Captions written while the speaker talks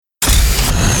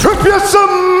up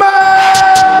your man!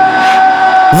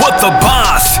 What the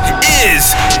boss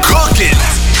is cooking.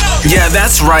 Yeah,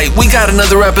 that's right. We got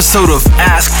another episode of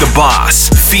Ask the Boss,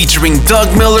 featuring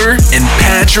Doug Miller and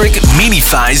Patrick Meaty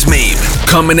Thighs Mabe.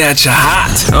 Coming at you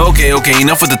hot. Okay,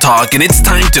 enough with the talk, and it's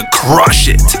time to crush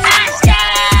it.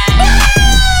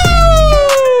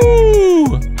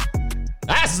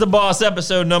 That's the boss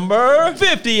episode number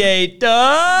 58,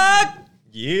 Doug.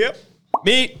 Yep.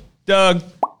 Meat, Doug,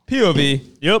 POV.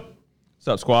 Yep. What's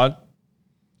up, squad?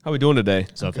 How we doing today?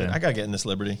 What's up, Okay, man? I gotta get in this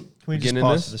Liberty. Can we just getting in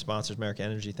pause this? for the sponsors, American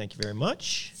Energy? Thank you very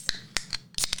much.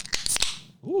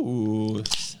 Ooh.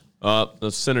 The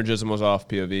synergism was off,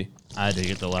 POV. I had to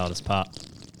get the loudest pop.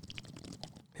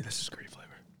 Hey, this is great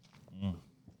flavor.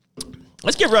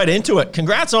 Let's get right into it.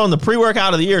 Congrats on the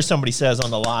pre-workout of the year, somebody says on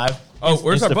the live. Oh,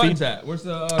 where's our Insta buttons feed. at? Where's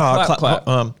the clap.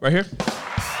 Right here?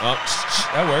 Oh,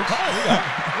 that works.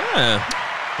 Yeah.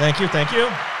 Thank you.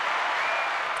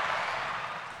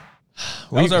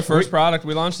 That was our first product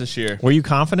we launched this year. Were you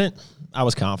confident? I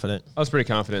was confident. I was pretty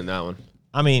confident in that one.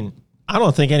 I mean, I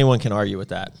don't think anyone can argue with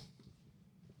that.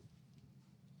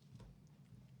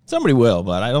 Somebody will,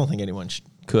 but I don't think anyone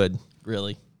could,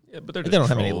 really. Yeah, but they're They just don't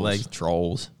have any trolls. legs.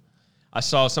 Trolls. I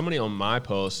saw somebody on my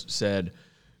post said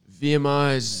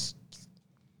VMI's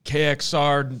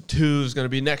KXR2 is going to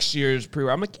be next year's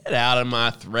pre-workout. I'm like, get out of my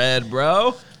thread,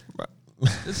 bro.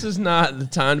 This is not the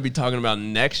time to be talking about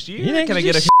next year. Can I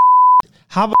get a...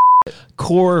 How about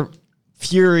Core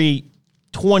Fury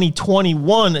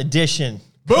 2021 edition?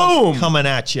 Boom! Coming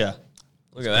at you.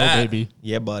 Look at that. Baby.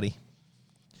 Yeah, buddy.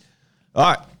 All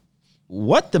right.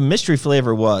 What the mystery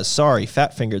flavor was? Sorry,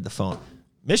 fat fingered the phone.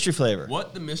 Mystery flavor.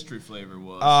 What the mystery flavor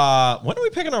was. When are we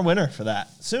picking our winner for that?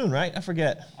 Soon, right? I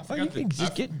forget. You can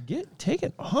just take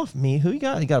it off me. Who you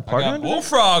got? You got a I partner? got under there?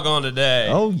 Bullfrog on today.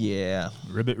 Oh yeah.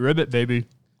 Ribbit, baby.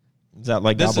 Is that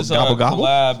like This gobble is gobble a gobble?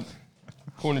 collab.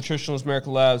 Core Nutritionals,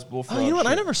 American Labs, Bullfrog. Oh, you know what?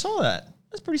 I shit. never saw that.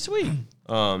 That's pretty sweet.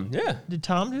 Yeah, Did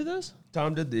Tom do this?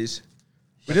 Tom did these.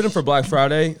 We did them for Black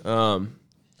Friday.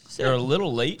 They're a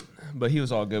little late, but he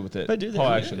was all good with it. But do they? Paul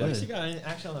actually. You got any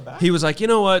action on the back? He was like, you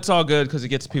know what? It's all good because it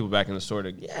gets people back in the store.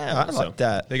 Yeah, I like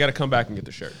that. They got to come back and get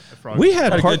their shirt. We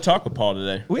had Had a good talk with Paul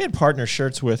today. we had partner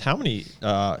shirts with how many?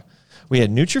 We had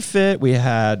NutriFit. We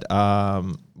had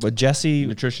with Jesse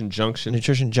Nutrition Junction,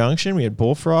 Nutrition Junction. We had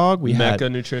Bullfrog. We Mecca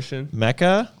had Nutrition.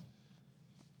 Mecca.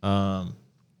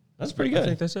 That's pretty I good.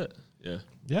 think that's it. Yeah,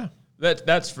 Yeah.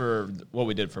 that's for what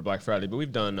we did for Black Friday. But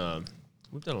we've done a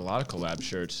lot of collab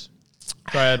shirts.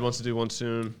 Triad wants to do one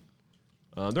soon.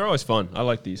 They're always fun. I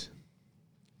like these.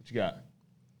 What you got?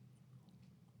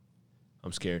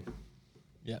 I'm scared.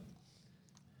 Yeah.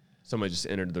 Somebody just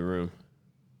entered the room.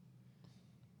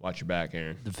 Watch your back,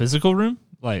 Aaron. The physical room?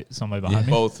 Like somebody behind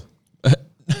me? Both.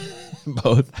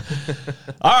 Both.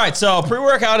 All right. So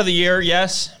pre-workout of the year.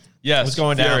 Yes. Yes. What's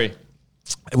going down? Fury.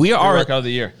 We are Workout of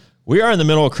the year. We are in the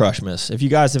middle of Crushmas. If you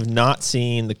guys have not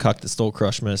seen the Cuck that stole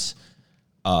Crushmas,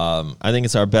 I think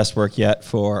it's our best work yet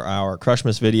for our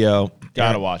Crushmas video.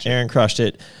 Gotta watch it. Aaron crushed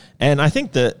it. And I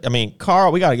think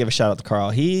Carl, we got to give a shout out to Carl.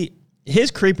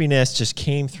 His creepiness just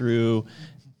came through.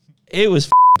 It was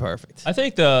perfect. I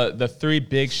think the three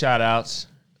big shout outs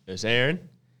is Aaron,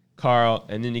 Carl,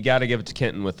 and then you got to give it to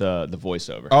Kenton with the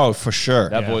voiceover. Oh, for sure.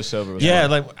 That voiceover was Yeah,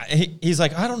 fun. like he's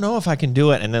like, I don't know if I can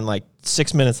do it. And then like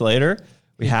 6 minutes later,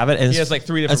 we have it. And He has like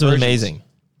three different That's versions. amazing.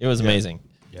 It was amazing.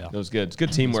 Yeah. It was good. It's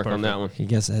good teamwork on that one. He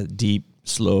gets a deep,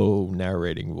 slow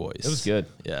narrating voice. It was good.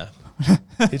 Yeah.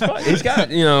 He's got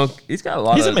he's got a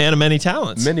lot He's of a man of many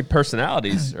talents. many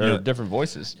personalities or different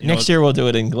voices. Next year we'll do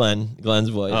it in Glenn's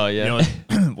voice. Oh yeah. You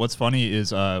know what's funny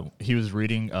is he was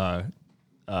reading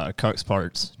Cuck's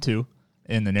parts too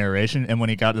in the narration, and when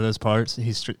he got to those parts,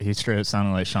 he straight up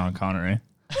sounded like Sean Connery.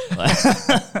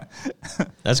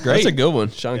 That's great. That's a good one,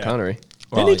 Sean Connery.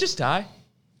 Well, Didn't he just die?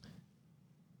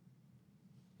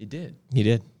 He did. He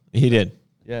did.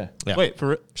 Yeah. Yeah. Wait,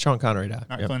 for Sean Connery died.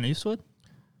 not Yep. Clint Eastwood?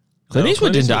 Clint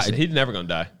Eastwood didn't die. He's never gonna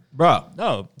die. Bro,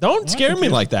 No. don't scare me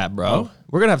confused. like that, bro.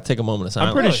 We're going to have to take a moment of silence.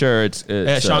 I'm pretty sure it's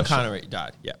Sean Connery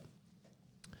died. Yeah.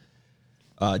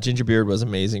 Ginger Beard was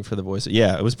amazing for the voice.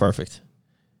 Yeah, it was perfect.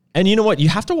 And you know what? You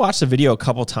have to watch the video a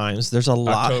couple times. There's a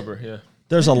lot. October. Yeah.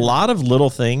 There's a lot of little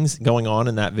things going on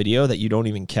in that video that you don't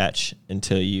even catch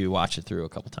until you watch it through a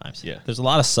couple times. Yeah. There's a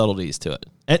lot of subtleties to it.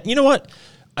 And you know what?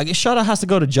 I guess shout out has to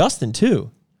go to Justin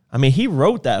too. I mean, he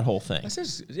wrote that whole thing. That's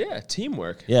just,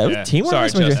 teamwork. Yeah, it Yeah. was teamwork. Sorry,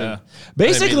 was major. Justin.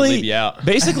 Basically, leave you out.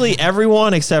 basically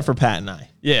everyone except for Pat and I.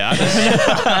 Yeah.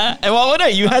 And well,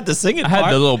 what? You had to sing it. I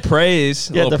had the little praise,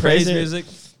 Yeah, little the praise praise music.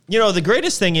 You know, the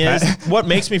greatest thing is what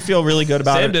makes me feel really good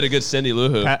about Sam it. did a good Cindy Lou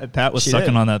Who. Pat was She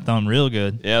sucking did. on that thumb real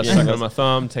good. Yeah, I was sucking on my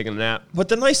thumb, taking a nap. But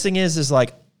the nice thing is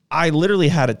like I literally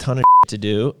had a ton of to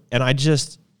do, and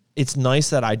it's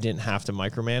nice that I didn't have to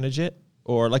micromanage it,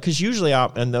 or like because usually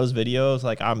in those videos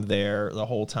like I'm there the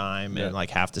whole time and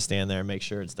like have to stand there and make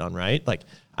sure it's done right. Like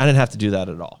I didn't have to do that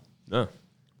at all. No.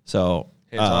 So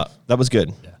Hands off. that was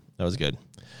good. Yeah, that was good.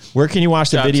 Where can you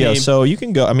watch the Job, video? team. So you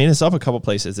can go. I mean, it's up a couple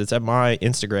places. It's at my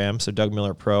Instagram, so Doug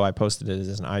Miller Pro. I posted it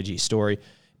as an IG story.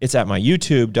 It's at my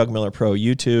YouTube, Doug Miller Pro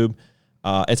YouTube.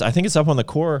 I think it's up on the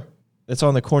core. It's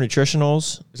on the Core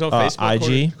Nutritionals. It's on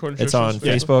Facebook, IG. Core It's on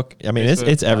Nutritionals, Facebook. I mean, it's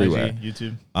Facebook, everywhere. IG,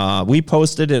 YouTube. We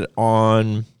posted it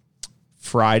on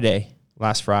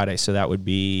last Friday. So that would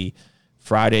be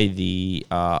Friday the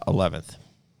 11th.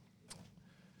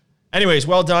 Anyways,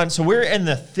 well done. So we're in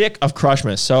the thick of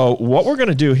Crushmas. So what we're going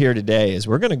to do here today is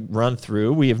we're going to run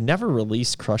through. We have never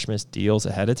released Crushmas deals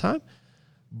ahead of time,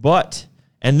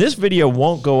 and this video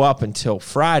won't go up until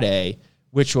Friday,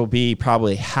 which will be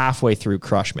probably halfway through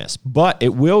Crushmas. But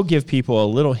it will give people a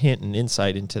little hint and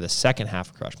insight into the second half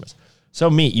of Crushmas. So,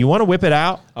 Meat, you want to whip it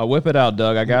out? I'll whip it out,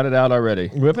 Doug. I got it out already.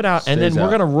 Whip it out, and then Stays we're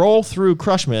out. going to roll through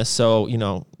Crushmas. So, you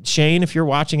know, Shane, if you're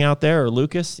watching out there, or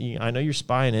Lucas, I know you're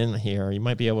spying in here. You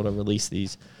might be able to release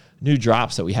these new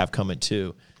drops that we have coming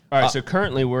too. All right, so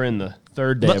currently we're in the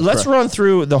third day. Let's run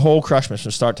through the whole Crushmas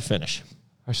from start to finish.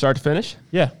 From start to finish?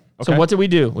 Yeah. So Okay. what did we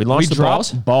do? We launched the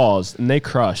balls. balls, and they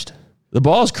crushed. The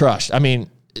balls crushed. I mean,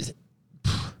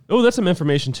 Oh, that's some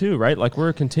information too, right? Like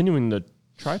we're continuing the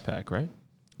tri-pack, right?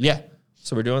 yeah.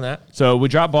 So we're doing that. So we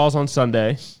dropped balls on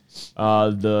Sunday.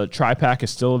 The tri-pack is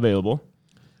still available.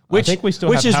 I think we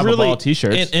still have a ball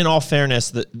t-shirts. In all fairness,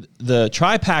 the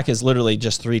tri-pack is literally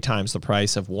just 3 times the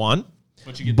price of one.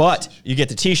 But you get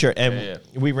the t-shirt, and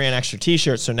we ran extra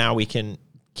t-shirts, so now we can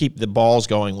keep the balls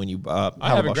going when you I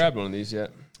haven't grabbed one of these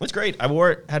yet. It's great. I wore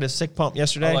it. Had a sick pump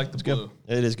yesterday. I like the It's blue.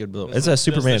 Good. It is good blue. It's a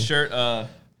Superman. Does the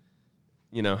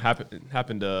shirt,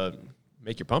 happened to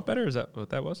make your pump better? Is that what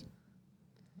that was?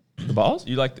 The balls?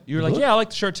 You were like, yeah, I like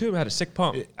the shirt too. It had a sick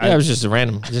pump. Yeah, it was just a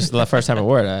random. Just the first time I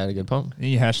wore it, I had a good pump.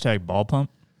 You hashtag ball pump.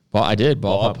 Well, I did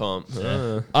ball Ball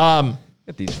pump. pump.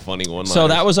 Get these funny ones. So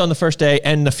that was on the first day,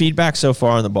 and the feedback so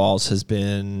far on the balls has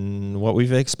been what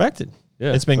we've expected.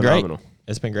 Yeah, it's been phenomenal. great.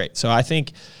 It's been great. So I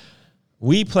think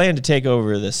we plan to take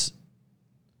over this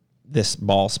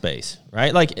ball space,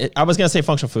 right? Like I was gonna say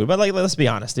functional food, but like let's be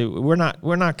honest, dude, we're not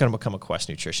gonna become a Quest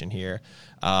Nutrition here.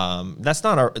 That's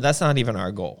not even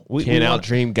our goal. We Can't want-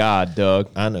 outdream God, Doug.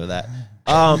 I know that.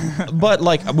 But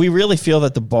like we really feel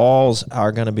that the balls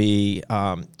are going to be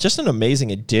just an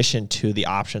amazing addition to the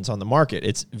options on the market.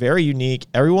 It's very unique.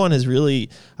 Everyone is really,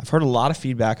 I've heard a lot of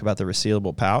feedback about the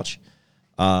resealable pouch,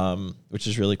 which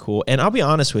is really cool. And I'll be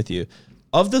honest with you,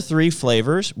 of the 3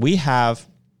 flavors, we have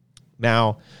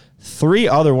now 3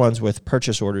 other ones with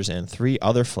purchase orders in, 3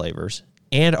 other flavors,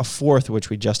 and a 4th, which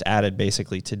we just added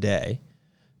basically today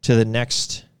to the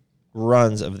next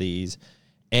runs of these.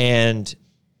 And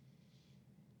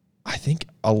I think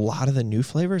a lot of the new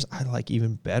flavors I like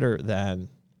even better than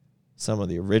some of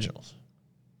the originals.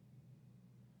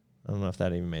 I don't know if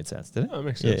that even made sense. Did it? Oh, that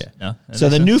makes sense. Yeah, that So makes the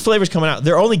sense. new flavors coming out,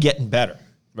 they're only getting better.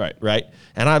 Right. Right.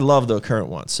 And I love the current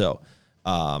ones. So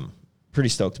pretty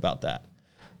stoked about that.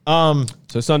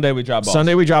 So Sunday we dropped balls.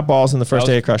 Sunday we dropped balls in the first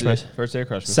That day was of Crushmas. the First day of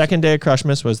Crushmas. Second day of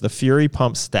Crushmas was the Fury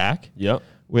Pump Stack Yep.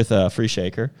 with a free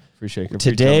shaker. Free shaker.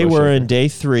 Today free we're turbo in shaker. day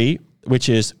 3, which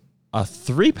is a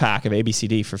 3-pack of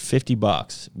ABCD for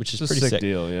 $50, which is It's a pretty sick sick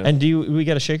deal, yeah. And we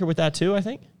get a shaker with that too? I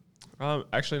think.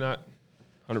 Actually not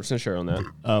 100% sure on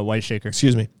that. White shaker.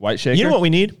 Excuse me. White shaker. You know what we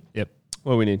need? Yep.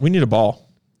 What do we need? We need a ball,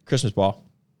 Christmas ball.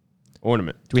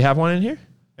 Ornament. Do we have one in here?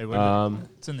 Hey, wait,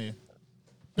 it's in the.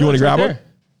 You want to it's grab right one?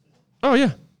 Oh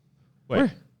yeah.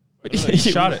 Wait. You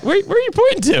shot it. Where are you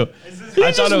pointing to? You I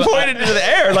just thought it was- pointed into the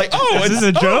air like, oh, Is this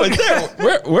a joke? it's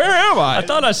there. Where am I? I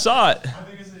thought I saw it.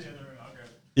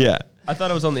 Yeah. I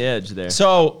thought it was on the edge there.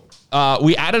 So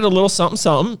we added a little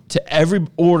something to every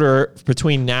order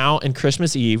between now and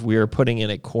Christmas Eve. We are putting in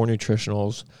a Core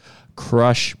Nutritionals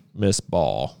Crush Miss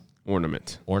Ball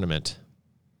ornament,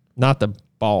 not the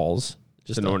balls,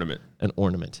 just an ornament. An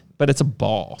ornament, but it's a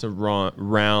ball. It's a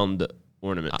round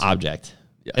ornament. Object.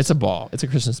 Yes. It's a ball. It's a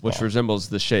Christmas ball. Which resembles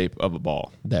the shape of a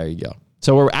ball. There you go.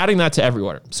 So we're adding that to every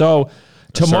order. So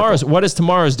what is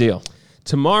tomorrow's deal?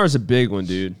 Tomorrow's a big one,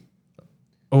 dude.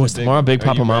 Oh, it's tomorrow Big Are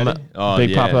Papa you Mama. ready? Oh,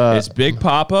 Big yeah. Papa. It's Big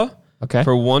Papa Okay.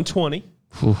 for 120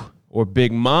 or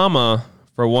Big Mama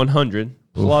for 100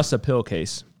 plus a pill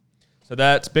case. So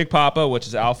that's Big Papa, which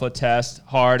is alpha, test,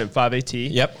 hard, and 5AT.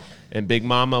 Yep. And Big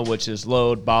Mama, which is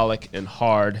load, bolic, and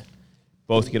hard.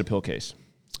 Both get a pill case.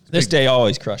 This day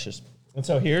always crushes. And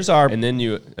so here's our. And then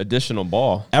you additional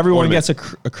ball. Everyone Ornament. gets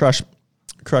a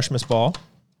Crushmas ball.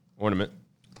 Ornament.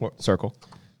 Circle.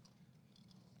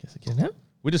 Guess again now.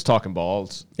 We're just talking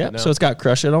balls. Yep. right now. So it's got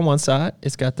Crush It on one side.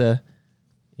 It's got the,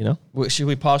 should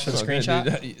we pause for the Okay, screenshot?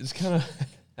 dude, it's kind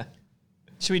of.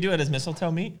 Should we do it as mistletoe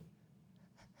meat?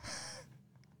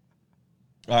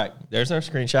 All right. There's our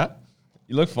screenshot.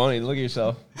 You look funny. Look at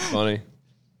yourself. Funny.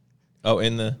 Oh,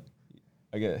 in the.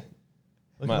 I get it.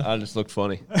 I just look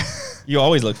funny. You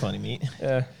always look funny, meat.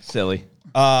 Yeah. Silly.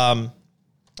 All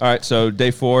right. So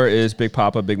day 4 is Big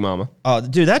Papa, Big Mama.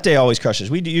 Dude, that day always crushes.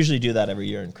 We usually do that every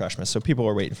year in Crushmas, so people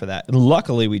were waiting for that. And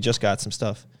luckily, we just got some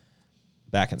stuff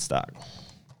back in stock.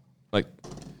 Like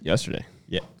yesterday.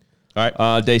 Yeah. All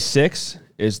right. Day 6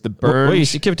 is the Burn. Wait, you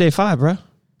should give it day 5, bro.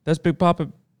 That's Big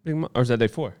Papa, Big Mama. Or is that day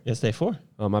 4? Yes, day 4.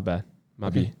 Oh, my bad.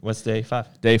 Might be. What's day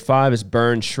 5? Day 5 is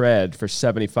Burn Shred for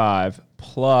 $75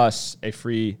 plus a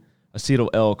free acetyl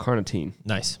L-carnitine.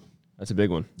 Nice. That's a big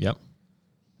one. Yep.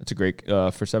 That's a great for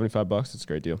 $75. That's a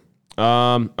great deal.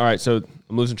 All right, so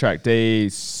I'm losing track. Day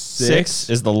 6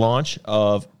 is the launch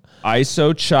of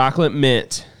ISO chocolate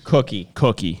mint Cookie.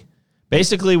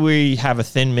 Basically, we have a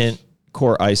thin mint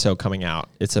core ISO coming out.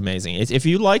 It's amazing. If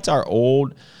you liked our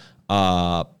old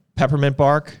peppermint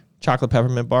bark, chocolate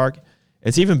peppermint bark,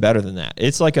 it's even better than that.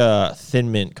 It's like a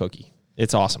thin mint cookie.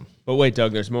 It's awesome. But wait,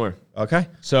 Doug, there's more. Okay.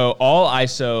 So all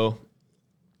ISO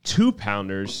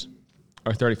 2-pounders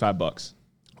are $35.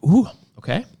 Ooh.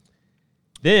 Okay.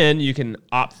 Then you can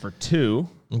opt for 2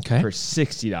 Okay. for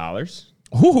 $60.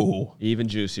 Ooh. Even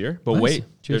juicier. But Nice. wait,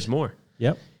 Juicy. there's more.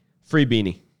 Yep. Free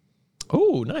beanie.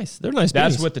 Ooh, nice. They're nice.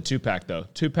 That's beanies. with the 2-pack though.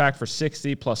 2-pack for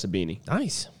 $60 plus a beanie.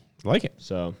 Nice. Like it.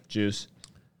 So juice.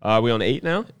 Are we on 8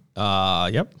 now?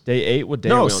 Yep. Day 8. What day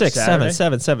are No, we on? 6, Saturday?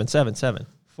 7.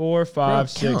 4, 5,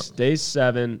 6. count. Day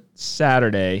 7,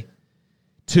 Saturday.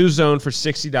 2 zone for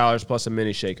 $60 plus a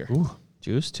mini shaker. Ooh,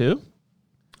 juice 2.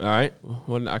 All right.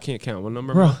 I can't count. What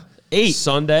number? Bro, 8.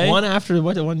 Sunday. One after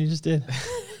what the one you just did.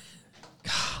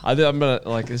 I'm gonna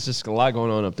it's just a lot going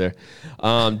on up there.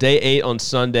 Day 8 on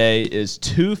Sunday is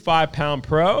 2 5-pound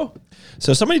pro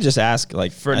So somebody just asked,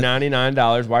 like, for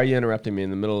 $99. Why are you interrupting me in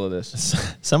the middle of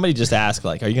this? somebody just asked,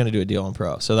 like, are you going to do a deal on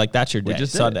pro? So, like, that's your day.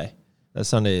 just did Sunday. That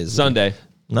Sunday is Sunday.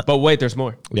 No. But wait, there's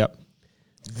more. Yep.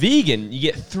 Vegan, you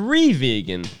get 3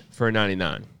 vegan for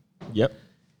 $99. Yep.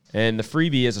 And the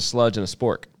freebie is a sludge and a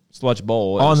spork. Sludge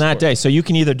bowl. and On a that spork. day. So you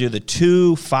can either do the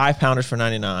 2 5-pounders for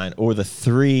 $99 or the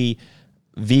 3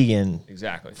 vegan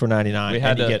Exactly. for $99. We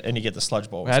had and you get the sludge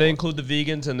bowl. We had to include the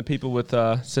vegans and the people with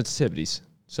sensitivities.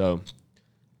 So, All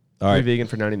 3 right. vegan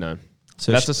for $99.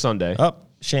 So That's a Sunday. Oh,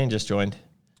 Shane just joined.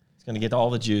 He's going to get all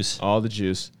the juice. All the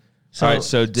juice. All right,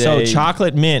 so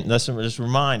chocolate mint. Let's just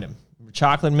remind him.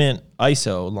 Chocolate mint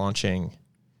ISO launching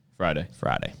Friday.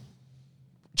 Friday.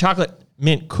 Chocolate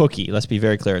mint cookie. Let's be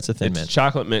very clear. It's a thin It's mint.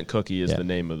 chocolate mint cookie is Yeah. the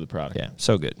name of the product. Yeah,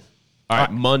 so good. All right,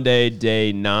 Monday,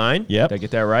 day 9. Yep. Did I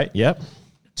get that right? Yep.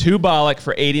 2 Bollock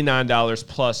for $89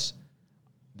 plus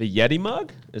the Yeti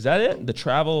mug. Is that it? The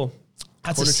travel.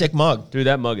 That's a sick mug. Dude,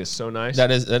 that mug is so nice.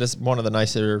 That is one of the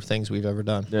nicer things we've ever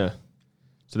done. Yeah.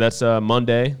 So that's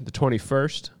Monday, the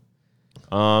 21st.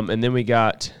 And then we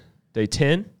got day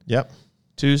 10, Yep.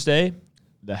 Tuesday,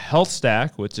 the Health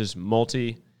Stack, which is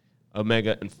multi,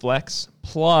 omega, and flex,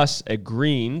 plus a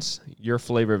greens, your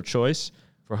flavor of choice,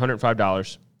 for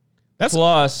 $105. That's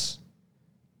plus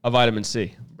a vitamin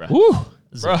C. Bruh. Woo.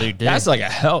 Bruh, That's like a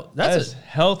hell. That's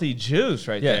healthy juice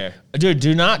right there. Dude,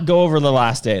 do not go over the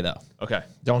last day though. Okay.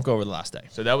 Don't go over the last day.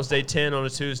 So that was day 10 on a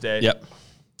Tuesday. Yep.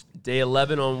 Day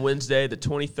 11 on Wednesday, the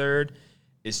 23rd,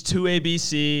 is 2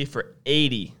 ABC for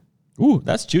 $80. Ooh,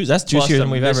 that's juice. That's Plus juicier a than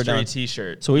we've ever mystery done.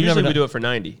 T-shirt. So we've Usually never we done- do it for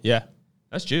 $90. Yeah.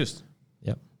 That's juiced.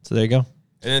 Yep. So there you go. And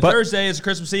then But- Thursday is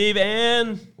Christmas Eve,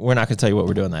 and We're not going to tell you what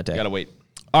we're doing that day. gotta wait.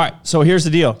 All right. So here's the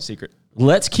deal. Secret.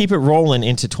 Let's keep it rolling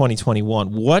into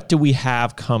 2021. What do we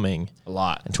have coming A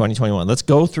lot. in 2021? Let's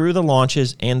go through the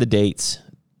launches and the dates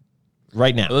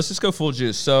right now. Let's just go full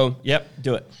juice. So Yep.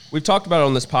 Do it. we've talked about it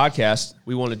on this podcast.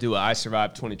 We want to do an I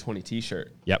Survived 2020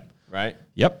 T-shirt, Yep. right?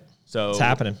 Yep. So It's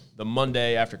happening. The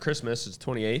Monday after Christmas is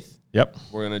 28th. Yep.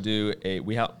 We're gonna do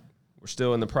we're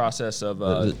still in the process of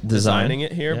The design. designing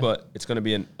it here, Yeah. but it's gonna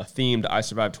be a themed I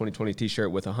Survived 2020 T-shirt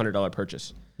with a $100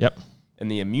 purchase. Yep. And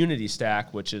the immunity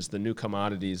stack, which is the new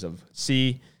commodities of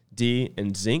C, D,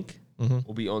 and zinc,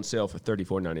 will be on sale for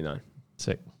 $34.99.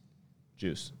 Sick.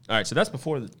 Juice. All right, so that's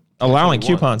before the Allowing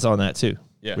 2021. coupons on that too.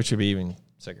 Yeah. Which would be even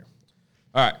sicker.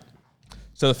 All right.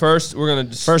 So the first we're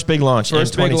gonna First big launch in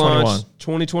first big 2021, launch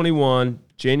 2021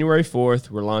 January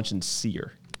 4th. We're launching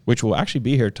Sear. which will actually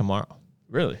be here tomorrow.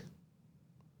 Really?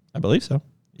 I believe so.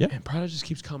 Yeah. And product just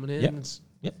keeps coming in. Yep. It's,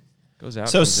 Yep. goes out.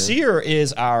 So comes in. Sear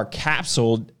is our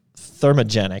capsuled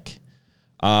thermogenic.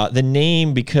 The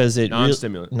name because it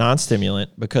Non-stimulant.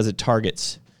 non-stimulant because it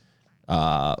targets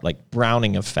like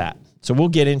browning of fat. So we'll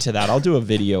get into that. I'll do a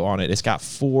video on it. It's got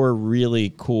 4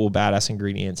 really cool, badass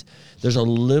ingredients. There's a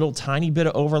little tiny bit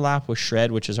of overlap with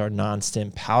Shred, which is our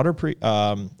non-stim powder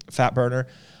fat burner,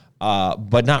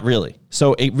 but not really.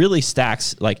 So it really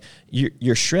stacks like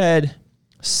your Shred,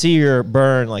 Sear,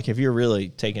 Burn. Like if you're really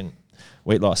taking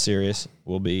weight loss serious,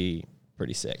 will be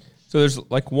pretty sick. So there's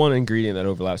like one ingredient that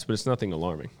overlaps, but it's nothing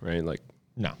alarming, right? Like,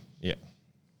 No. Yeah.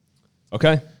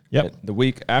 okay. Yep. The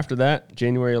week after that,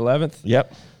 January 11th,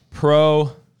 Yep.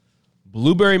 Pro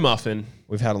Blueberry Muffin.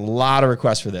 We've had a lot of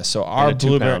requests for this. So our And a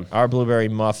 2-pound. blueberry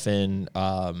muffin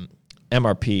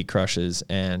MRP crushes,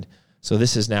 and so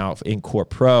this is now in Core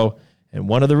Pro. And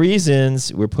one of the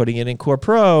reasons we're putting it in Core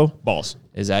Pro Balls.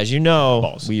 is, as you know,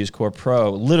 Balls. we use Core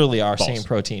Pro, literally our Balls. same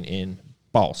protein in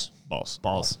balls. Balls.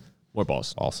 More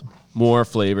balls. Awesome. More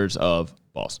flavors of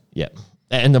balls. Yeah,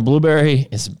 and the blueberry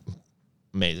is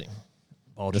amazing.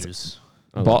 Ball juice.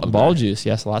 Ball juice,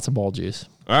 yes, lots of ball juice.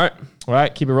 All right. All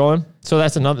right, keep it rolling. So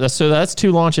that's another. So that's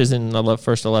 2 launches in the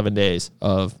first 11 days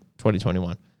of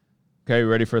 2021. Okay, you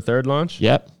ready for a third launch?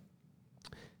 Yep.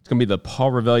 It's going to be the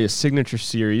Paul Revelia Signature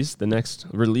Series, the next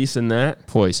release in that.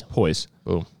 Poise. Poise.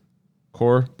 Boom.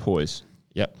 Core Poise.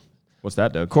 Yep. What's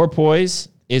that, Doug? Core Poise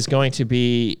is going to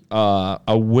be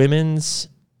a women's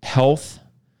health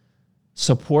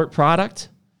support product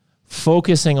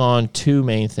focusing on 2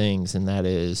 main things, and that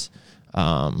is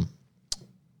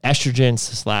estrogen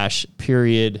 /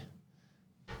 period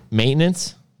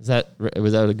maintenance. Was that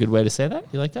a good way to say that?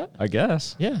 You like that? I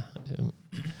guess. Yeah.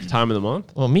 Time of the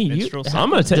month. Well, me, Menstrual you. cycle. I'm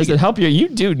going to take Does it. it help you? You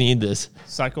do need this.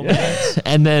 Cycle.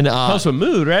 And then Helps with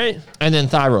mood, right? and then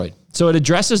thyroid. So it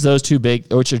addresses those 2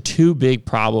 big, which are 2 big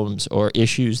problems or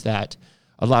issues that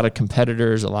a lot of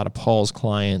competitors, a lot of Paul's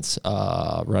clients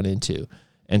run into.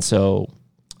 And so,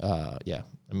 yeah,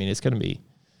 I mean, it's gonna be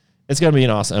an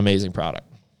awesome, amazing product.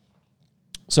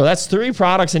 So that's 3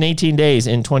 products in 18 days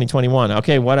in 2021.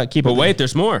 Okay, keep But it. wait,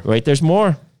 there's more. Wait, there's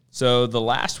more. So the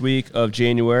last week of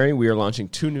January, we are launching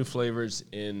 2 new flavors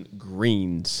in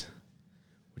greens,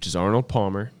 which is Arnold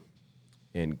Palmer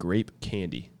and grape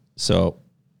candy. So,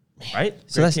 Right?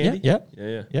 so Grape that's candy?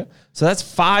 yeah. Yeah. So that's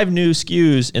 5 new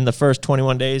SKUs in the first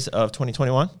 21 days of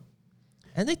 2021.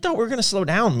 And they thought we were gonna slow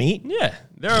down, meat. Yeah.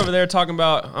 They're over there talking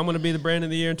about, I'm going to be the brand of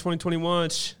the year in 2021.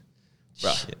 Bruh,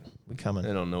 Shit, we coming.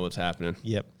 they don't know what's happening.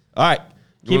 Yep. All right.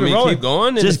 You want me to keep going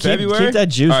into Just February? keep that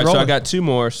juice All right, rolling. so I got 2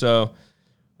 more. So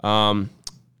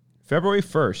February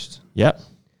 1st, Yep.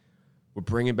 we're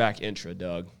bringing back Intra,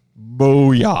 Doug.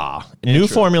 Booyah. New Intro.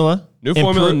 formula. New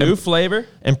formula, new flavor.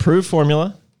 Improved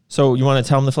formula. So you want to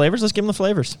tell them the flavors? Let's give them the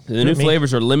flavors. The new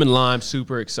flavors are lemon lime.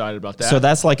 Super excited about that. So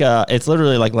that's like it's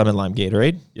literally like lemon lime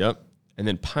Gatorade. Yep. And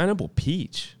then pineapple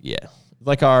peach. Yeah.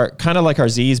 Like our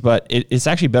Z's, but it's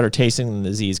actually better tasting than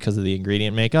the Z's because of the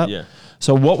ingredient makeup. Yeah.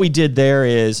 So what we did there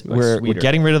is we're sweeter.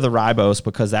 getting rid of the ribose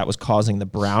because that was causing the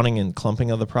browning and clumping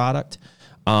of the product.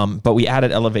 But we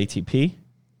added Elevate TP,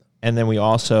 and then we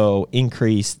also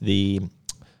increased the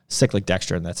cyclic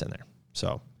dextrin that's in there.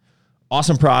 So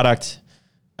awesome product.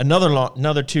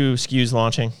 Another 2 SKUs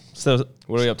launching. So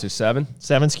What are we up to? 7?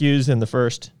 7 SKUs in the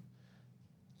first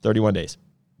 31 days.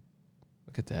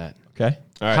 Look at that. Okay.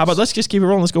 All right. How about let's just keep it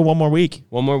rolling? Let's go one more week.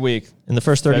 One more week. In the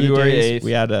first 30 February days, 8th.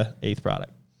 we add a 8th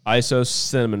product. ISO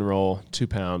cinnamon roll, 2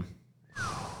 pound.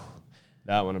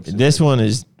 That one I'm super This one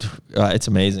is, it's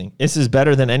amazing. This is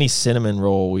better than any cinnamon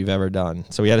roll we've ever done.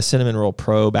 So we had a cinnamon roll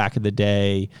pro back in the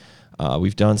day.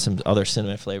 We've done some other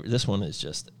cinnamon flavors. This one is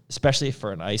just, especially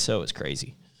for an ISO, it's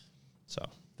crazy. So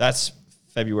that's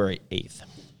February 8th.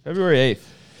 February 8th.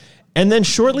 And then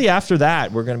shortly after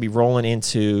that, we're going to be rolling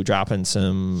into dropping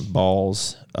some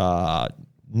balls,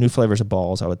 new flavors of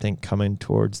balls, I would think, coming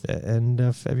towards the end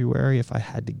of February, if I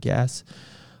had to guess.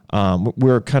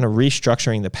 We're kind of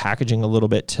restructuring the packaging a little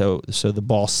bit so the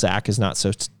ball sack is not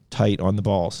so tight on the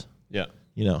balls, Yeah.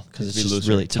 because it's be just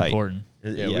looser. really It's tight. important.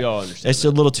 Yeah, we all understand. It's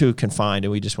a little too confined,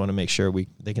 and we just want to make sure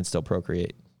they can still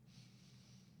procreate.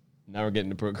 Now we're getting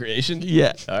to procreation.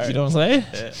 Yeah. All right. You know what I'm saying?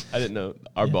 Yeah, I didn't know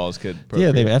our balls could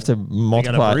procreate. Yeah, they have to You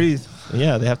multiply. gotta breathe.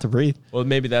 Yeah, they have to breathe. Well,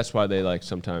 maybe that's why they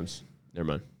sometimes. Never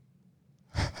mind.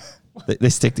 They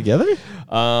stick together?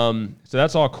 So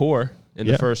that's all core in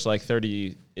Yeah. the first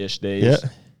 30-ish days.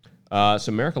 Yeah. So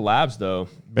America Labs though.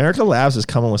 America Labs is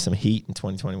coming with some heat in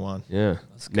 2021. Yeah. go.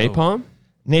 Napalm.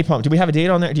 Napalm. Do we have a date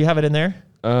on there? Do you have it in there?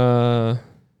 I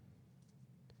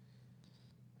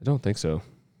don't think so.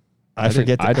 I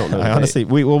forget. I don't know the I honestly,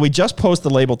 we just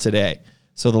posted the label today.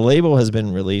 So the label has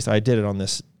been released. I did it on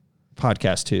this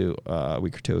podcast too a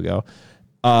week or two ago.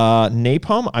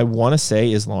 Napalm, I want to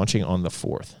say, is launching on the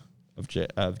 4th of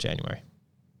January.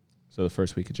 So the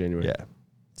first week of January. Yeah.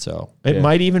 So it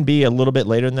might even be a little bit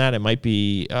later than that. It might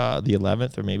be the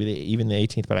 11th or maybe even the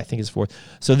 18th, but I think it's 4th.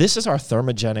 So this is our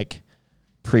thermogenic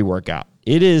pre-workout.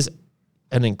 It is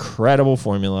an incredible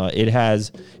formula.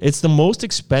 It's the most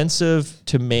expensive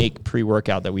to make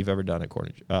pre-workout that we've ever done at Core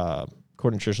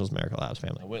Nutritionals Miracle Labs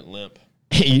family. I went limp.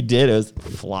 You did. It was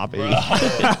floppy. Bro,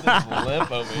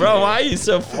 limp over Bro, here. why are you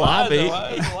so floppy? Why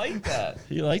do you like that?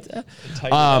 You like that? Tighten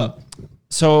it up.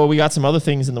 So we got some other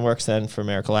things in the works then for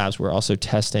Miracle Labs. We're also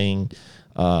testing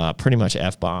pretty much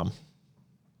F-bomb.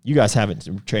 You guys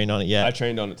haven't trained on it yet. I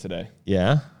trained on it today.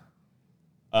 Yeah?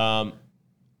 I'm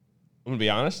going to be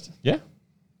honest. Yeah.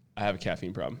 I have a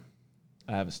caffeine problem.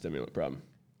 I have a stimulant problem.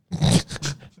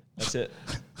 That's it.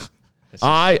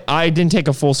 I didn't take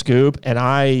a full scoop, and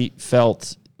I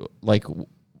felt like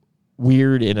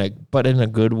weird in a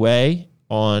good way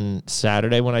on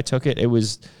Saturday when I took it. It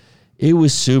was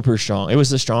super strong. It was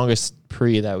the strongest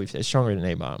pre that it's stronger than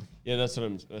A-bomb. Yeah, that's what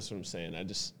I'm saying.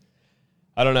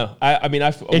 I don't know. I mean,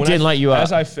 It didn't light you up.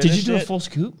 As I finished Did you do a it, full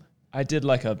scoop? I did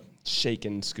like a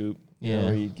shaken scoop. You know, Yeah.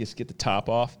 where you just get the top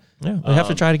off. Yeah, we have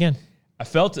to try it again. I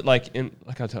felt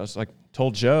it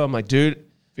told Joe, I'm like, dude,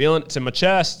 feeling it's in my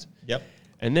chest. Yep.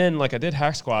 And then like I did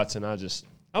hack squats and I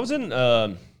was in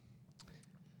I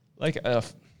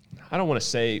don't want to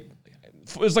say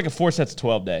it was like a 4 sets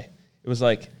 12 day. It was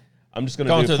like I'm just Going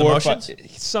gonna do through the 4 or motions?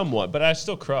 5 somewhat, but I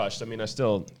still crushed. I mean, I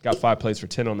still got 5 plates for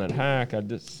 10 on that hack. I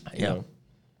just you know,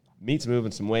 meat's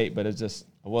moving some weight, but I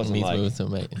wasn't I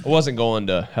wasn't going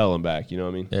to hell and back. You know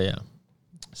what I mean? Yeah.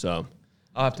 So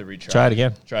I'll have to retry. Try it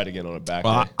again. Try it again on a back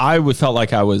Well, day. I felt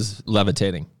like I was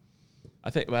levitating.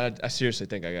 I seriously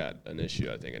think I got an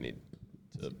issue. I think I need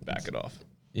to back it off.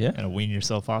 Yeah. Kind of wean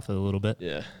yourself off it a little bit.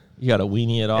 Yeah. You got to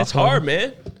weenie it off. It's hard,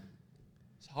 man.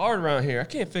 It's hard around here. I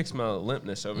can't fix my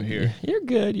limpness over here. You're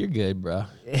good, bro.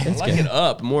 I like it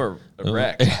up, more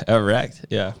erect. Erect,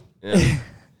 yeah. Yeah.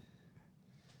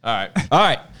 All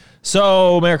right.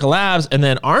 So Miracle Labs and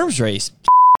then Arms Race.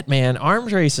 Man,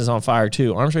 Arms Race is on fire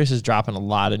too. Arms Race is dropping a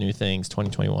lot of new things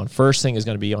 2021. First thing is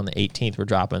going to be on the 18th. We're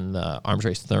dropping the Arms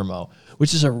Race Thermo,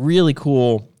 which is a really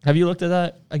cool. Have you looked at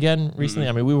that again recently?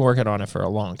 I mean, we were working on it for a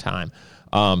long time.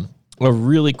 A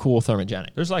really cool thermogenic.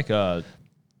 There's like 9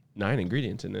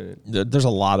 ingredients in it. There's a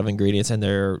lot of ingredients and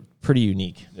they're pretty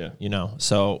unique. Yeah. You know,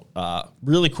 so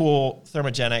really cool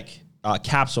thermogenic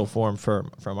capsule form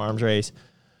from Arms Race.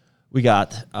 We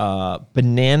got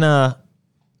banana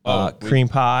cream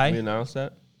pie. We announced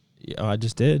that? Yeah, I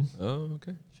just did. Oh,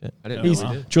 okay. Shit. I didn't know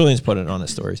we did. Julian's put it on his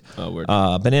stories. Oh, word.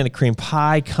 Banana cream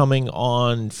pie coming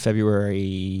on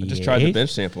February. I just tried the 8th.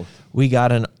 bench sample. We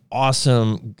got an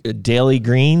awesome daily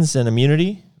greens and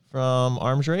immunity from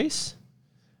Arms Race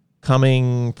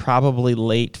coming probably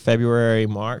late February,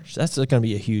 March. That's going to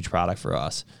be a huge product for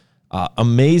us.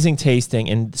 Amazing tasting.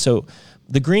 And so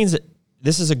the greens,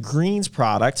 this is a greens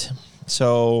product.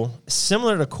 So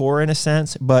similar to Core in a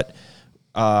sense, but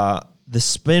the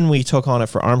spin we took on it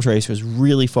for Arms Race was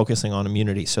really focusing on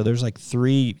immunity. So there's like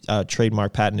 3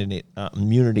 trademark patented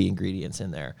immunity ingredients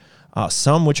in there.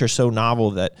 Some which are so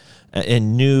novel that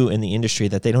and new in the industry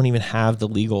that they don't even have the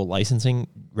legal licensing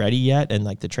ready yet and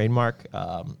like the trademark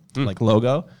like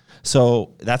logo.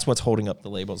 So that's what's holding up the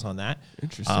labels on that.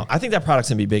 Interesting. I think that product's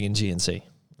gonna be big in GNC.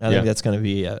 I think that's gonna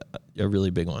be a really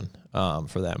big one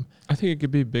for them. I think it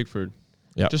could be big for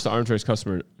Yep. just the Arms Race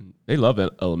customer. They love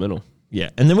Elemental.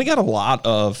 Yeah, and then we got a lot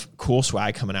of cool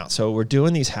swag coming out. So we're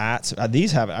doing these hats. I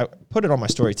put it on my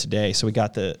story today. So we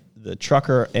got the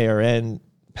Trucker ARN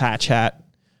patch hat.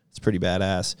 It's pretty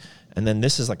badass. And then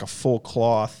this is like a full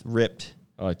cloth ripped.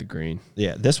 I like the green.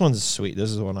 Yeah, this one's sweet. This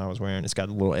is the one I was wearing. It's got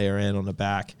a little ARN on the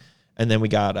back. And then we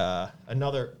got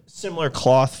another similar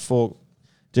cloth full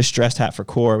distressed hat for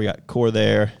Core. We got Core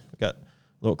there. We got a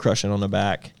little crushing on the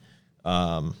back.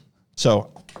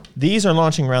 So these are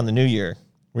launching around the new year.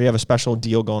 We have a special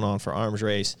deal going on for Arms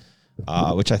Race,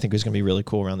 which I think is going to be really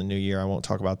cool around the new year. I won't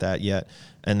talk about that yet.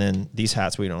 And then these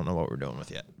hats, we don't know what we're doing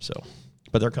with yet. So,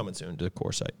 but they're coming soon to the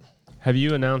Core site. Have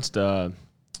you announced that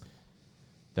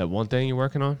one thing you're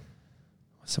working on?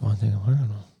 What's the one thing I'm working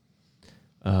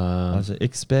on? Was it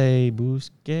Ixbay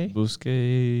Busque?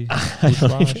 Busque.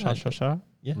 Yeah.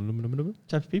 Yep.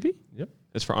 Type of PP?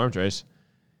 It's for Arms Race.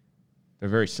 They're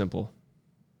very simple.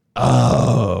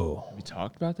 Oh. Have we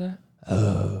talked about that?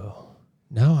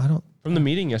 No, I don't. From the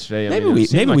meeting yesterday, Maybe it we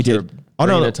seemed like did. you're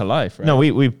bringing it to life, right? No,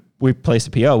 we placed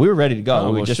the PO. We were ready to go.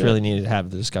 Oh, we well, just shit. really needed to have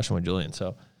the discussion with Julian.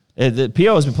 So the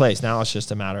PO has been placed. Now it's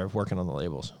just a matter of working on the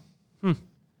labels.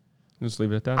 Just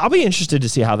leave it at that. I'll be interested to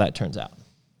see how that turns out.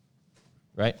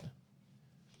 Right?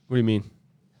 What do you mean?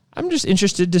 I'm just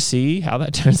interested to see how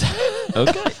that turns out.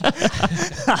 Okay.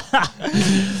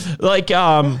 Like,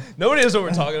 Nobody knows what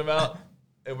we're talking about.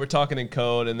 And we're talking in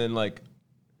code, and then like,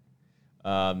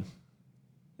 yeah.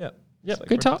 yep, Like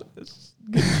good talk. It's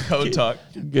good code talk.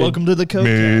 Good. Welcome to the code.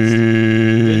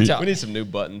 Good talk. We need some new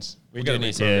buttons. We do gotta need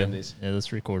make some. some Yeah, of these. yeah,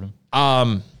 let's record them.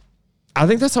 I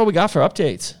think that's all we got for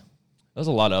updates. That was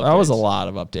a lot of updates. That was a lot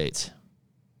of updates.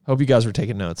 Hope you guys were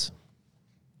taking notes.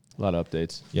 A lot of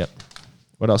updates. Yep.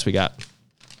 What else we got?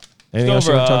 Anything else Let's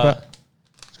you go want to talk over, about?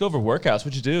 Let's go over workouts.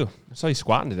 What'd you do? I saw you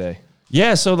squatting today.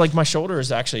 Yeah, so like my shoulder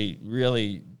has actually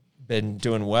really been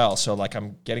doing well. So like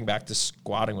I'm getting back to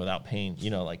squatting without pain,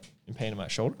 like in pain in my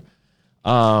shoulder.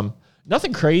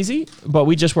 Nothing crazy, but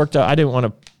we just worked up.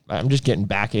 I'm just getting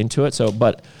back into it.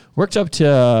 But worked up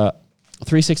to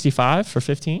 365 for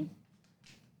 15,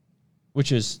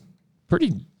 which is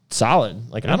pretty solid.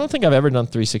 Like I don't think I've ever done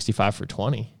 365 for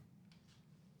 20.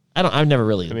 I've never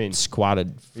really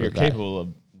squatted for You're that. capable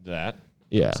of that.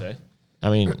 Yeah. I'd say. I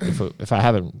mean, if I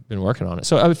haven't been working on it.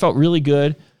 So it felt really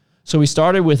good. So we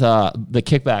started with the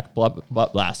kickback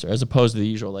butt blaster as opposed to the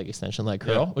usual leg extension leg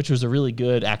curl, which was a really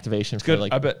good activation for Good.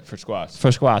 I bet for squats.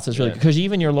 for squats. It's really good because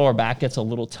even your lower back gets a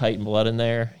little tight and blood in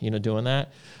there, doing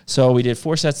that. So we did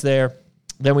 4 sets there.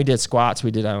 Then we did squats. We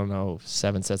did,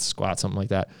 7 sets of squats, something like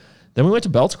that. Then we went to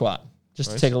belt squat just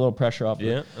to take a little pressure off.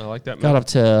 Yeah, I like that. Got up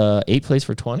to 8 plates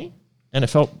for 20, and it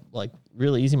felt like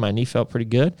really easy. My knee felt pretty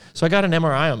good. So I got an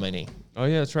MRI on my knee. Oh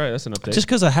yeah, that's right. That's an update. Just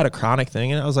because I had a chronic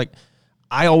thing, and I was like,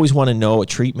 I always want to know a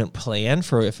treatment plan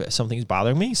for if something's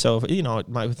bothering me. So,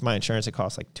 with my insurance, it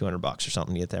costs like $200 or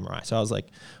something to get the MRI. So I was like,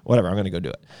 whatever, I'm going to go do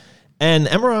it. And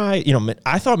MRI,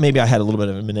 I thought maybe I had a little bit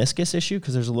of a meniscus issue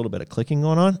because there's a little bit of clicking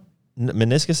going on.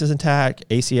 Meniscus is intact,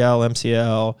 ACL,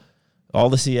 MCL, all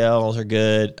the CLs are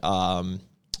good.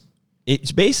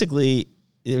 It's basically,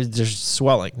 there's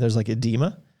swelling. There's like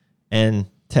edema and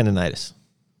tendonitis,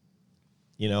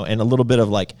 and a little bit of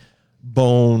like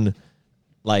bone,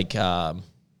 like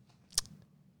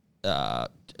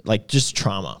just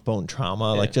trauma, bone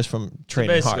trauma, like just from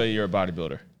training basically, hard. you're a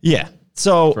bodybuilder. Yeah.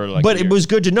 So, For like but a it year. was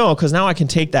good to know because now I can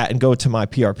take that and go to my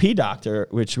PRP doctor,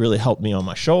 which really helped me on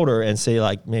my shoulder, and say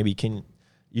like maybe you can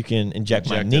inject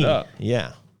my Inject knee. it up.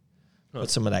 Yeah. Put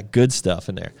some of that good stuff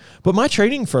in there. But my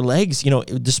training for legs,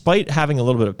 despite having a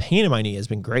little bit of pain in my knee, has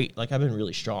been great. Like I've been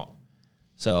really strong.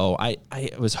 So I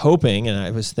was hoping and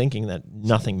I was thinking that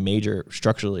nothing major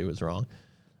structurally was wrong.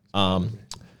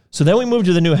 So then we moved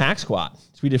to the new hack squat.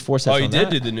 So we did 4 sets. Oh, you on did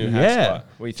that. do the new hack squat.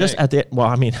 What do you Just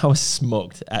think? I was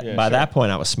smoked. By that point,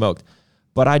 I was smoked.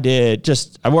 But I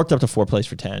worked up to 4 plates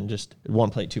for 10, just 1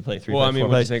 plate, 2 plate, 3 plate, 4 what do you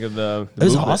plates. think of the It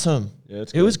was movement? awesome. Yeah,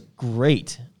 it's it was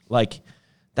great. Like,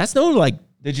 that's no like.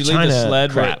 Did you leave the China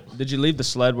sled? crap. Did you leave the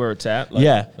sled where it's at? Like,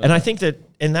 Yeah, and I think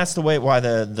that's the way why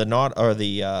the knot or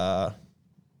the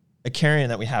Icarian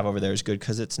that we have over there is good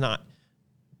because it's not,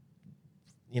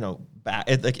 back.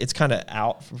 It's kind of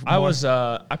out.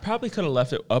 I probably could have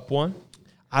left it up one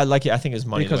I like it. I think it's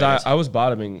money because the way it is. I was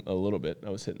bottoming a little bit. I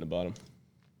was hitting the bottom.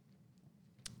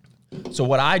 So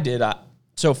what I did,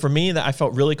 so for me, that I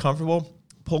felt really comfortable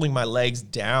pulling my legs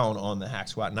down on the hack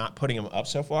squat, not putting them up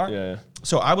so far. Yeah.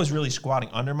 So I was really squatting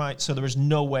under so there was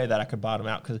no way that I could bottom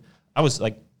out because I was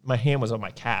like, my hand was on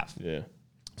my calf. Yeah.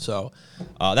 So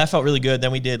that felt really good.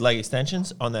 Then we did leg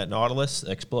extensions on that Nautilus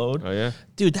Explode. Oh yeah.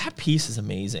 Dude, that piece is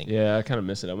amazing. Yeah, I kind of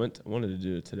miss it. I wanted to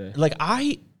do it today. Like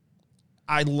I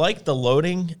like the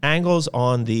loading angles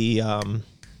on the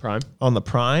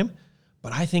Prime.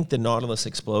 but I think the Nautilus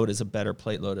Explode is a better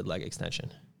plate loaded leg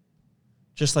extension.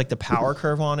 Just like the power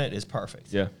curve on it is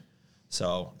perfect. Yeah.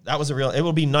 So that was it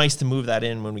will be nice to move that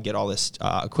in when we get all this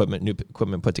new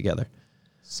equipment put together.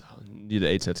 So you did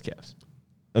 8 sets calves.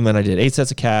 And then I did 8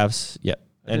 sets of calves. Yep.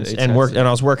 I did 8 And sets.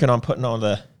 I was working on putting on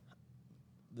the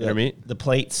Intermeat? the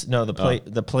plates. No,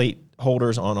 the plate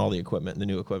holders on all the equipment, the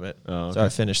new equipment. Oh, okay. So I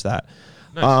finished that.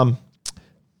 Nice.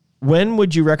 When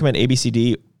would you recommend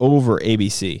ABCD over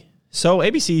ABC? So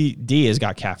ABCD has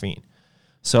got caffeine.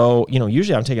 So,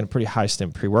 usually I'm taking a pretty high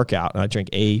stim pre-workout and I drink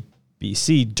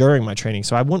ABC during my training.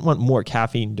 So I wouldn't want more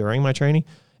caffeine during my training.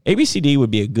 ABCD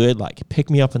would be a good pick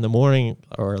me up in the morning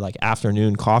or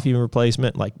afternoon coffee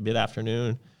replacement,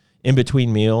 mid-afternoon in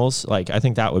between meals. I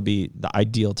think that would be the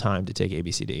ideal time to take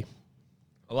ABCD.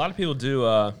 A lot of people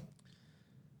do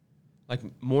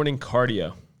morning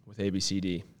cardio with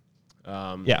ABCD.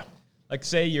 Yeah. Like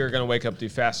say you're going to wake up, do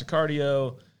faster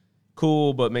cardio,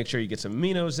 cool, but make sure you get some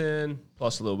aminos in,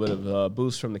 plus a little bit of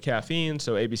boost from the caffeine.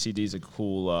 So ABCD is a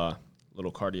cool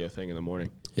little cardio thing in the morning.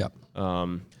 Yep.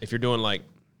 If you're doing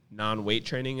non-weight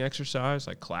training exercise,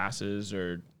 like classes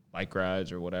or bike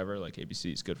rides or whatever, like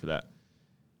ABC is good for that.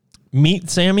 Meat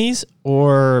Sammys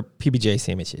or PBJ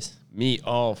sandwiches? Meat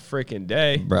all freaking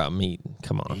day. Bro, meat.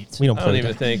 Come on. We don't I put don't it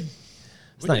even down. think.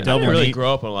 It's not I double didn't really meat.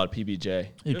 grow up on a lot of PBJ.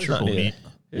 It was Triple not- meat.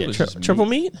 It Yeah, was just triple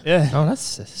meat. meat? Yeah. Oh, that's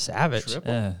savage.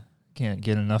 Triple? Yeah. Can't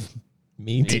get enough.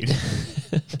 Meat.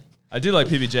 I do like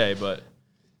PBJ, but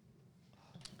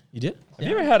You did? have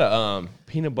you ever had a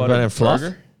peanut butter Butter and fluff?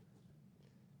 burger?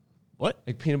 What?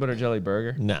 Like peanut butter jelly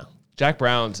burger? No. Jack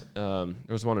Brown's. There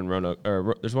was one in Roanoke,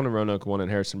 or there's one in Roanoke, one in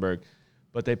Harrisonburg,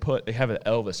 but they have an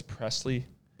Elvis Presley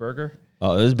burger.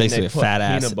 Oh, it was basically a put fat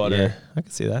ass. peanut butter. Yeah, I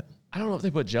can see that. I don't know if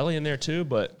they put jelly in there too,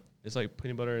 but it's like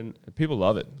peanut butter, and people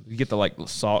love it. You get the like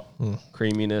salt,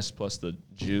 creaminess plus the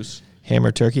juice.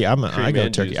 Hammer turkey. I Cream go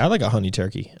and turkey. juice. I like a honey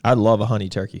turkey. I love a honey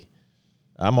turkey.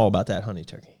 I'm all about that honey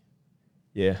turkey.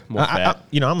 Yeah, more I, fat.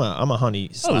 I'm a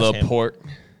honey. I love ham. pork.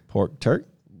 Pork turk.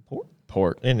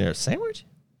 Pork. In there, sandwich.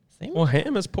 Sandwich. Well,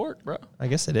 ham is pork, bro. I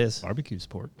guess it is. Barbecue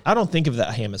sport. I don't think of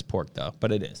that ham as pork though,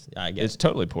 but it is. I guess It's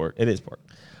totally pork. it is pork.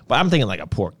 But I'm thinking like a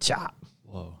pork chop,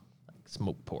 Whoa. like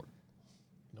smoked pork.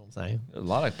 You know what I'm saying? A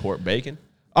lot of pork bacon.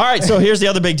 All right, so here's the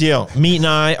other big deal. Meat and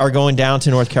I are going down to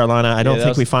North Carolina. I don't Yeah,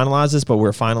 think that we was- finalized this, but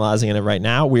we're finalizing it right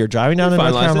now. We are driving down to North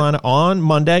finalized it. Carolina on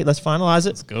Monday. Let's finalize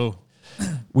it. Go.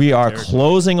 We are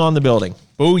closing on the building.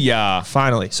 Booyah.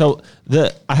 Finally. So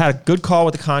I had a good call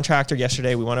with the contractor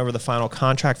yesterday. We went over the final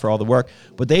contract for all the work,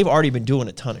 but they've already been doing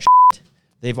a ton of shit.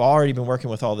 They've already been working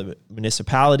with all the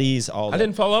municipalities. I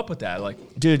didn't follow up with that. Like,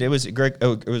 Dude, it was a great.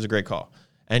 It was a great call,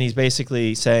 and he's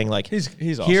basically saying like, He's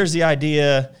awesome. Here's the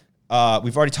idea.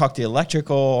 We've already talked the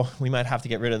electrical. We might have to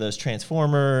get rid of those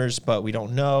transformers, but we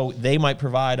don't know. They might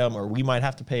provide them, or we might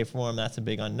have to pay for them. That's a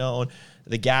big unknown.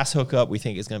 The gas hookup we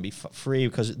think is going to be free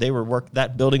because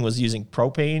that building was using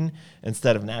propane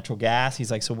instead of natural gas. He's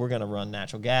like, so we're going to run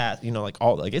natural gas.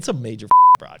 It's a major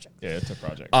project. yeah, it's a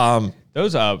project. Um,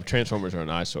 Those transformers are an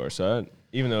eyesore. So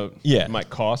even though Yeah. it might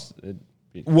cost, it'd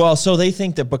be, Well, so they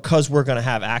think that because we're going to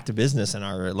have active business and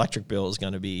our electric bill is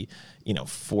going to be,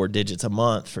 4 digits a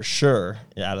month for sure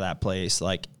out of that place,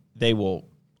 like they will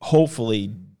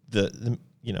hopefully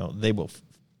they will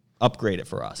upgrade it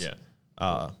for us.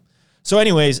 yeah. So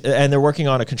anyways, and they're working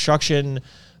on a construction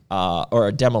or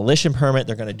a demolition permit.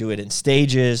 They're going to do it in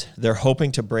stages. They're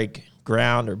hoping to break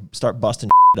ground or start busting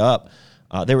up.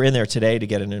 They were in there today to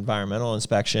get an environmental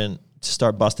inspection to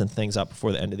start busting things up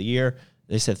before the end of the year.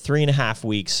 They said 3.5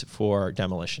 weeks for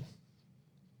demolition.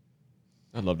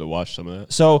 I'd love to watch some of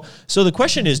that. So the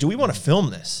question is, do we want to film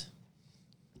this?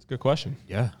 It's a good question.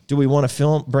 Yeah. Do we want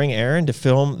to bring Aaron to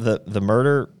film the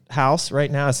murder house right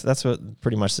now? That's what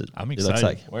pretty much I'm it looks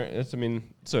excited. like.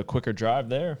 It's a quicker drive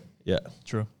there. Yeah.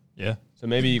 True. Yeah. So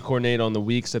maybe you coordinate on the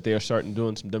weeks that they are starting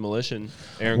doing some demolition.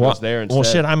 Aaron goes there instead. Well,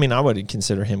 shit. I mean, I would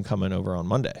consider him coming over on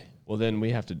Monday, Well, then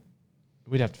we'd have to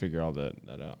figure all that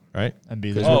out. right? And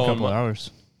be there Oh, for a couple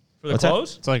hours. For the What's that?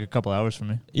 close? It's like a couple hours for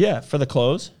me. Yeah, for the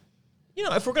close.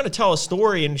 If we're going to tell a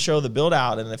story and show the build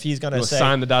out, and if he's going to We'll say,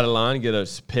 sign the dotted line and get a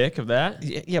pic of that.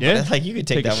 yeah, Yeah. but like you could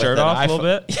take Take that the shirt with off an a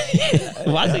little iPhone. bit.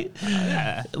 Why is he?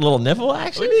 A little nipple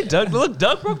action. We need Doug. Look,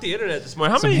 Doug broke the internet this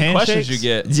morning. How Some many questions handshakes? you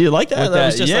get? Do you like that? With That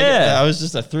was that, just yeah. I was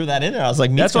just I threw that in there. I was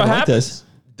like, That's what like happens. this.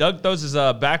 Doug throws his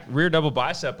rear double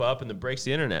bicep up and then breaks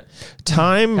the internet.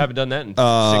 Time Haven't done that in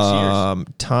 6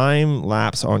 years. time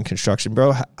lapse on construction,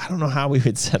 bro. I don't know how we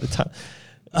would set a time.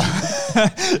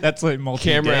 That's like multi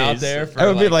Camera out days. there for That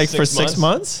would be like 6 for 6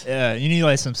 months. Yeah, you need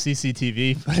like some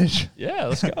CCTV footage. Yeah,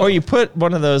 let's go. Or you put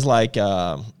one of those like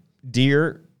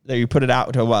deer that you put it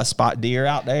out to spot deer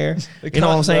out there. You know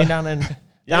what I'm saying? Down in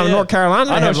Yeah. North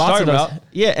Carolina, I they know have what you're lots of talking those. about.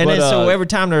 Yeah, and But, then so every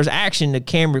time there's action, the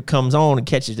camera comes on and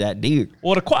catches that deer.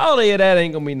 Well, the quality of that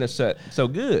ain't gonna be so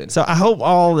good. So I hope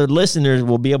all the listeners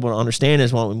will be able to understand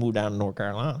this when we move down to North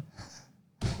Carolina.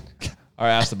 Our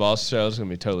Ask the Boss show is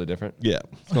gonna be totally different. Yeah,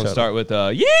 It's gonna start with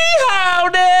yeehaw,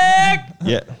 Nick.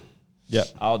 Yeah, yeah.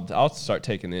 I'll start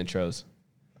taking the intros.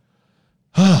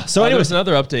 So There anyways, was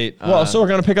another update. well, so we're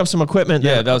gonna pick up some equipment.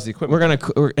 yeah, then. that was the equipment.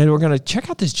 We're gonna check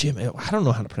out this gym. I don't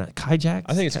know how to pronounce it. Kajaks.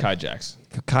 I think it's Kajaks.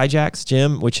 Kajaks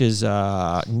gym, which is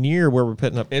near where we're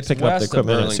picking up It's the west of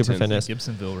equipment at Burlington. Super Fitness.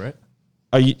 Gibsonville,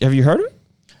 right? Have you heard of it?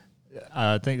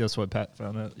 I think that's what Pat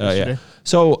found out Oh yesterday. yeah.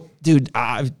 So, dude,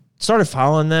 I've started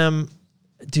following them.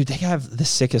 Dude, they have the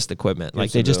sickest equipment.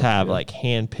 Like they just Gibsonville, have yeah. like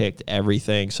hand-picked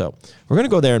everything. So we're gonna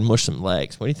go there and mush some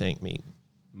legs. What do you think, me?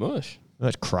 Mush.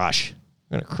 Let's crush.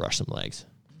 We're gonna crush some legs.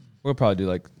 We'll probably do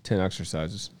like 10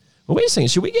 exercises. Well, wait a second.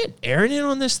 Should we get Aaron in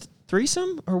on this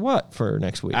threesome or what for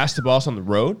next week? Ask the Boss on the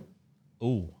road.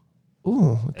 Ooh,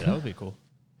 Ooh, yeah, that would be cool.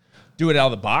 Do it out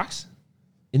of the box.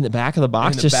 In the back of the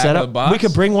box, In the just back set of up. the box? We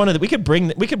could bring one of the. We could bring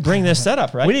this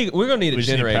setup, right? We're gonna need a just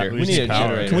need generator. power. We need a power.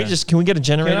 generator. Can we get a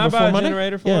generator Can I buy before a Monday?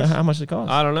 generator for yeah, us? how much does it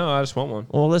cost? I don't know. I just want one.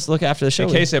 Well, let's look after the show. In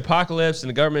case the apocalypse and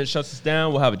the government shuts us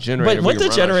down, we'll have a generator. But wouldn't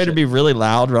the generator be really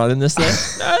loud running this thing?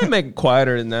 I'd make it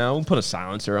quieter than now. We'll put a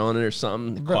silencer on it or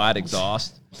something. Quiet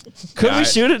exhaust. Could we I-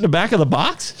 shoot it in the back of the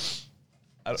box?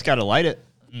 It's got to light it.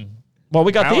 Well,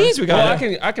 we got Power. these. We got.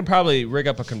 Well, I can probably rig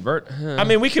up a convert. I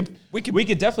mean, we could. we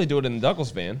could definitely do it in the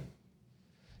Douglas van.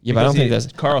 Yeah, but I don't think Because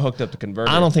that's. Carl hooked up the converter.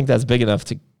 I don't think that's big enough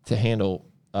to handle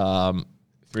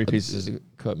 3 pieces. of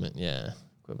equipment. Yeah,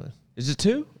 equipment. Is it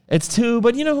 2? It's 2,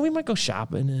 but we might go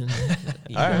shopping and.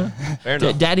 you All know. right. Fair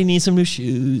enough. Daddy needs some new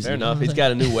shoes. Fair you know enough. what I'm He's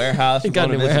got a new warehouse. He got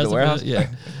a new Wanna visit warehouse. the Yeah.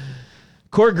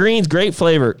 Core Greens, great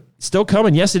flavor. Still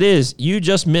coming. Yes, it is. You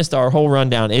just missed our whole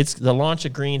rundown. It's the launch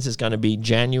of Greens is going to be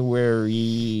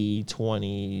January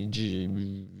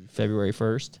February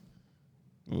 1st.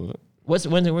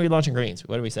 When are we launching Greens?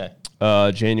 What did we say?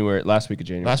 January. Last week of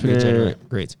January. Last week of January.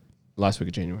 Great. Last week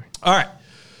of January. All right.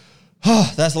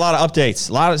 That's a lot of updates.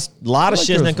 A lot of like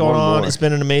shit there's going one on. more. It's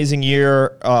been an amazing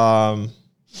year.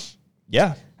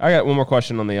 Yeah. I got one more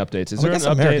question on the updates. Is we there an got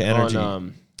some American update Energy.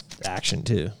 on Action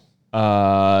too.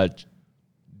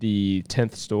 the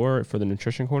 10th store for the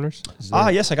nutrition corners? Is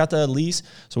there- Yes, I got the lease.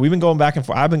 So we've been going back and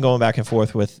forth. I've been going back and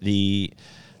forth with the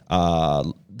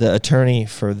attorney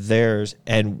for theirs,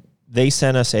 and they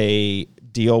sent us a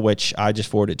deal which I just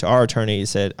forwarded to our attorney. He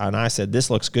said, and I said, "This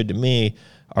looks good to me.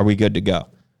 Are we good to go?"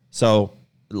 So,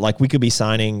 like, we could be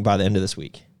signing by the end of this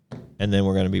week, and then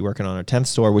we're going to be working on our 10th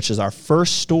store, which is our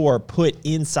first store put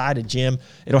inside a gym.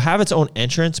 It'll have its own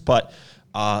entrance, but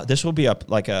this will be a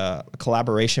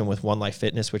collaboration with One Life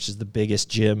Fitness, which is the biggest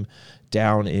gym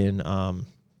down in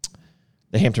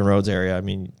the Hampton Roads area. I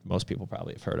mean, most people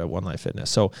probably have heard of One Life Fitness.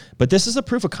 So, but this is a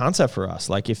proof of concept for us.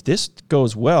 Like, if this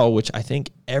goes well, which I think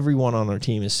everyone on our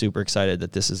team is super excited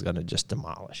that this is going to just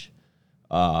demolish,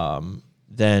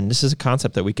 then this is a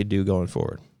concept that we could do going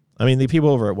forward. I mean, the people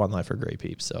over at One Life are great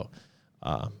peeps, so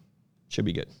should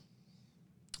be good.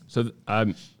 So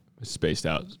I'm spaced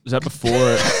out. Is that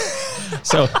before?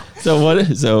 So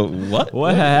what?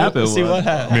 What happened? Let's see what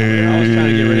happened. I was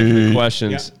trying to get ready for the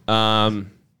questions.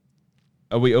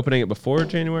 Are we opening it before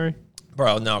January?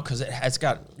 Bro, no, because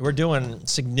we're doing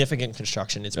significant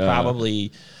construction. It's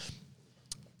probably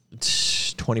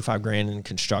 25 grand in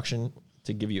construction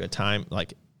to give you a time,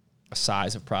 like a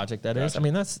size of project that is. I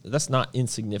mean, that's not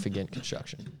insignificant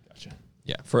construction. Gotcha.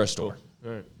 Yeah, for a store.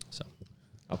 All right. So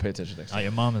I'll pay attention next time.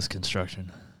 Your mama's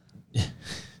construction.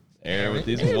 Aaron with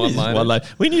these One one-liners.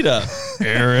 life. We need a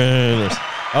Aaron.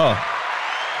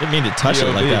 Didn't mean to touch it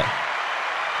like that.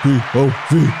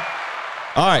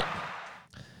 All right.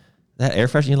 That air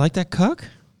freshener, you like that, Cuck?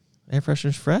 Air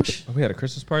freshener's fresh? We had a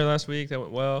Christmas party last week. That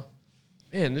went well.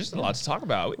 Man, there's a lot to talk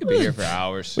about. We could be here for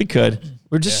hours. We could.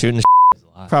 We're just shooting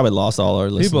the Probably lost all our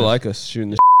listeners. People like us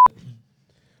shooting the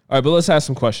All right, but let's ask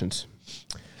some questions.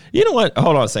 You know what?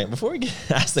 Hold on a second. Before we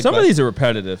ask the Some of question- these are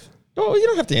repetitive. Oh, you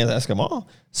don't have to ask them all.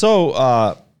 So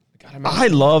I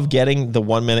love getting the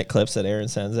 1 minute clips that Aaron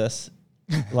sends us.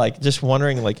 Like, just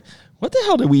wondering, like, what the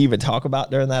hell did we even talk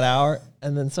about during that hour?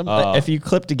 And then if you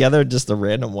clip together just the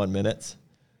random 1 minutes,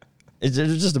 it's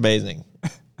just amazing.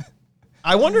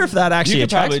 I wonder if that actually You could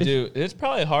attracts probably me. do. It's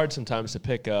probably hard sometimes to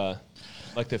pick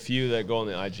like the few that go on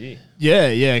the IG.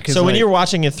 Yeah. So when you're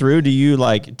watching it through, do you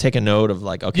like take a note of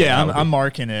like, okay, Yeah, that would I'm be-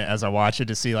 marking it as I watch it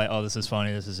to see like, oh, this is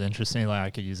funny, this is interesting. Like I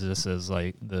could use this as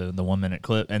like the 1 minute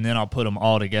clip, and then I'll put them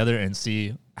all together and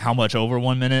see how much over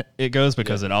 1 minute it goes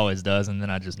because it always does, and then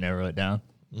I just narrow it down.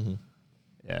 Mm-hmm.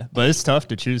 Yeah, but it's tough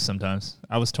to choose sometimes.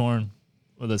 I was torn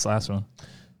with this last one.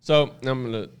 So I'm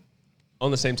gonna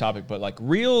on the same topic, but like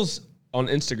Reels on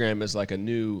Instagram is like a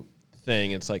new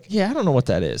thing. It's like Yeah, I don't know what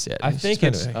that is yet. I think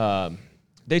kind it's of-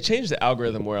 they changed the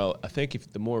algorithm where I think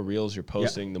if the more Reels you're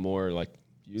posting, the more like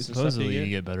views and stuff Supposedly you you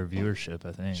get. get better viewership,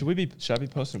 I think. Should I be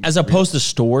posting as opposed to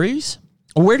stories.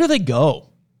 Where do they go?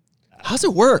 How's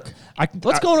it work?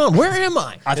 What's going on? Where am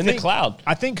I? in the cloud?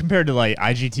 I think compared to like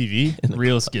IGTV,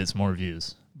 Reels gets more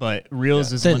views, but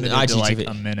Reels is Than limited to like IGTV.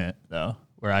 a minute though,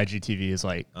 where IGTV is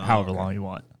like however long you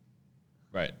want.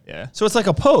 Right. Yeah. So it's like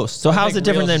a post. So I how is think it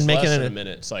different Reels than is making less it? than a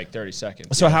minute? It's like 30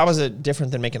 seconds. So how is it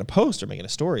different than making a post or making a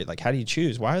story? Like, how do you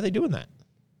choose? Why are they doing that?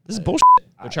 This is bullshit.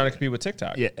 They're trying to compete with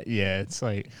TikTok. Yeah, it's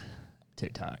like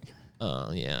TikTok.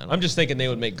 Oh yeah. I'm just thinking they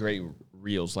would make great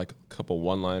Reels, like a couple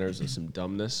one-liners and some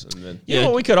dumbness, and then You know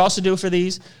what we could also do for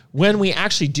these when we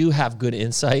actually do have good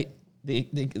insight. The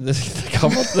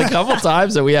couple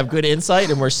times that we have good insight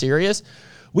and we're serious,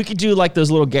 we could do like those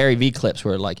little Gary V clips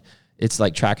where like it's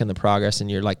like tracking the progress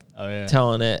and you're like Oh, yeah.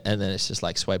 telling it, and then it's just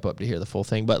like swipe up to hear the full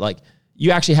thing. But like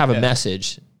you actually have a Yeah.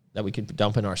 message that we could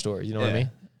dump in our stories. You know what I Yeah.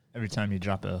 mean? Every time you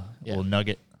drop a Yeah. little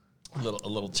nugget. A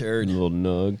little turd. A little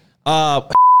nug.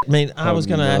 Man, I was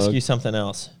gonna ask Nug. you something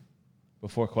else.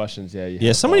 Before questions, yeah.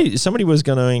 Yeah, somebody was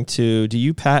going to. Do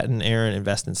you, Pat and Aaron,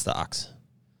 invest in stocks?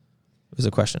 It was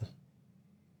a question.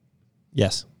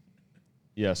 Yes.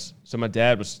 Yes. So my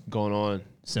dad was going on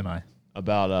Semi.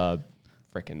 about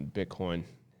freaking Bitcoin.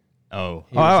 Oh.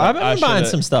 Oh, I've I been buying shoulda-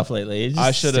 some stuff lately. It's just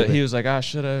I should have. stupid. He was like, I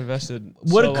should have invested.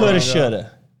 Woulda, so coulda, long ago."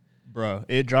 shoulda. Bro,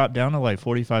 it dropped down to like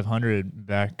 4,500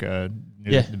 back near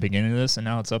Yeah. the beginning of this, and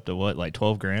now it's up to what, like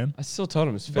 12 grand? I still told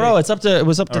him it's fake. Bro, it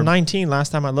was up to Or- 19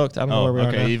 last time I looked. I don't know Oh, where we are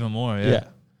okay, now. even more. Yeah. Yeah.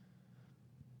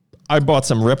 I bought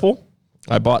some Ripple.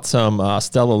 I bought some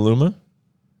Stella Luma.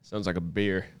 Sounds like a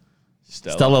beer.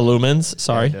 Stella Lumens. It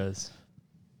Sorry. does.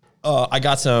 I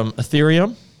got some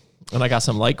Ethereum, and I got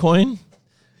some Litecoin.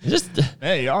 Just,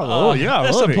 Hey, y'all. yeah,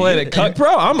 that's a play that cut.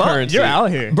 bro, I'm up. Currency. You're out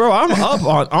here. Bro, I'm up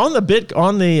on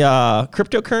the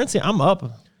cryptocurrency. I'm up.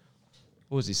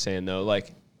 What was he saying though?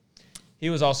 Like, he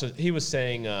was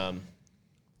saying,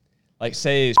 like,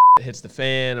 say hits the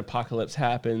fan, apocalypse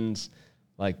happens,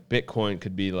 like Bitcoin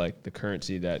could be like the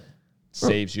currency that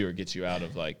saves you or gets you out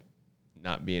of like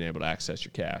not being able to access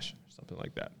your cash, something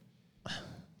like that.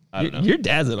 I don't know. Your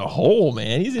dad's in a hole,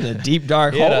 man. He's in a deep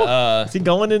dark He had hole. a, Is he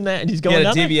going in that? He's he going had a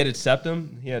down there? deviated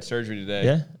septum. He had surgery today.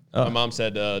 Yeah? Oh. My mom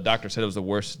said, doctor said it was the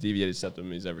worst deviated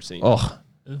septum he's ever seen. Oh,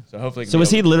 So hopefully, so is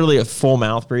he literally a full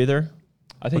mouth breather?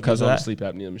 I think because because of on that? a sleep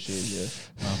apnea machine.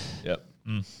 Yeah.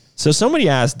 Yep. So somebody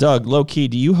asked Doug, low key,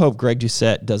 do you hope Greg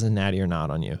Doucette does a natty or not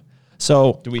on you?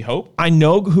 So Do we hope? I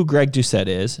know who Greg Doucette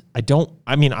is.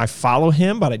 I follow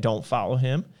him, but I don't follow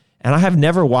him. And I have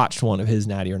never watched one of his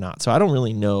natty or not. So I don't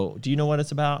really know. Do you know what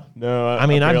it's about? No. I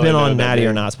mean, I've been on natty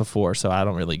or nots before, so I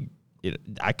don't really,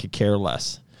 I could care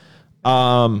less.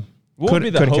 What would be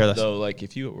the couldn't care hope less. though? Like,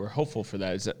 if you were hopeful for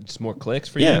that, is that just more clicks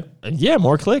for Yeah. you? Yeah.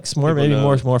 More clicks, People maybe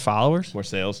know. more followers. More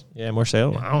sales? Yeah. More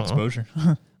sales. I don't know. Exposure.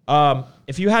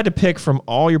 If you had to pick from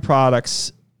all your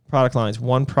product lines,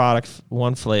 one product,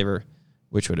 one flavor,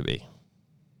 which would it be?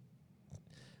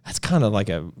 That's kind of like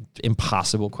a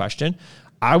impossible question.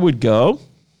 I would go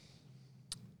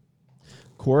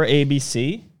Core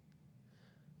ABC,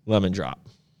 Lemon Drop.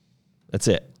 That's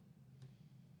it.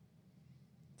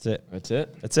 That's it. That's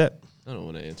it? That's it. I don't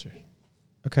want to answer.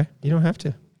 Okay. You don't have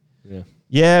to. Yeah.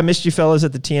 Yeah, missed you fellas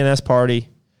at the TNS party.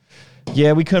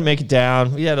 Yeah, we couldn't make it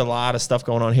down. We had a lot of stuff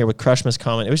going on here with Crushmas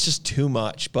coming. It was just too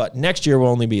much. But next year will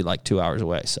only be like 2 hours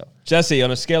away. So Jesse,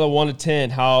 on a scale of 1 to 10,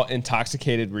 how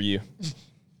intoxicated were you?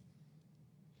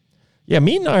 yeah,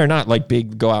 me and I are not like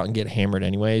big go out and get hammered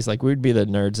anyways. Like we'd be the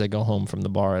nerds that go home from the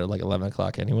bar at like 11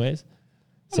 o'clock anyways.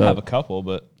 So I have a couple,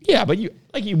 but Yeah, but you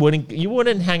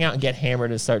wouldn't hang out and get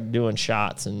hammered and start doing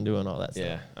shots and doing all that stuff.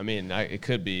 yeah. I mean, it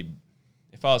could be.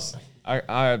 If I was,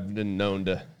 I've been known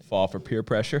to fall for peer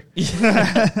pressure.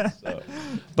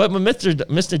 But when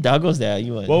Mr. Doug was there,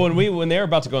 you wouldn't. Well, when they were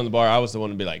about to go in the bar, I was the one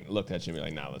to be like, looked at you and be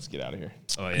like, nah, let's get out of here.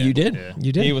 Oh, yeah. you did. Yeah.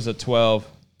 You did. He was a 12.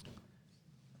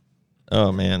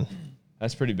 Oh man.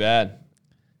 That's pretty bad.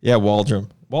 Yeah, Waldron.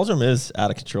 Waldron is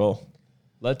out of control.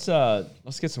 Let's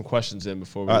get some questions in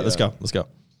before we. All right, let's go. Let's go.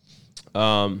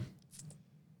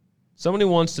 Somebody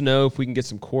wants to know if we can get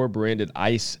some Core branded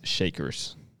ice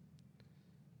shakers.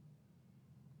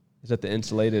 Is that the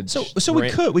insulated? So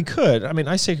we could. I mean,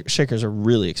 ice shakers are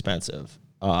really expensive.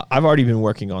 I've already been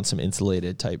working on some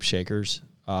insulated type shakers,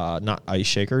 not ice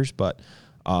shakers, but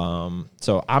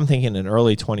so I'm thinking in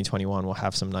early 2021 we'll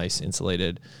have some nice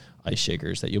insulated ice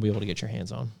shakers that you'll be able to get your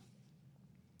hands on.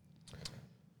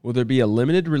 Will there be a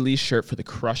limited release shirt for the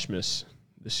Crushmas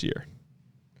this year?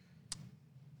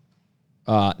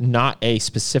 Not a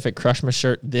specific Crushmas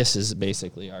shirt. This is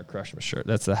basically our Crushmas shirt.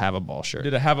 That's the Have a Ball shirt,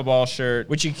 Did I have a ball shirt?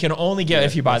 which you can only get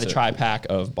if you buy the that's it. tri-pack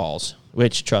of balls,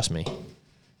 which, trust me,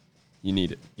 You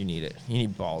need it. you need it. You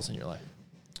need balls in your life.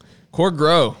 Core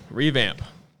Grow revamp.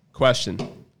 Question.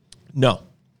 No.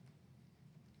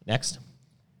 Next.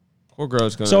 Core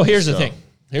Grow's going. So here's the thing.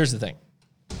 Here's the thing.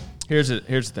 Here's the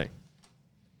thing.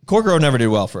 Core Grow never did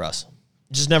well for us.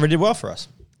 It just never did well for us.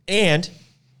 And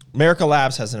Miracle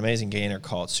Labs has an amazing gainer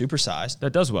called Supersized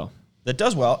That does well. that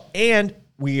does well. And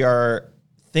we are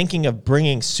thinking of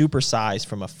bringing Supersized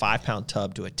from a 5-pound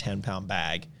tub to a 10-pound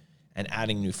bag and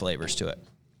adding new flavors to it.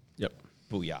 Yep.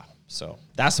 Booyah. So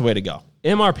that's the way to go.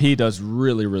 MRP does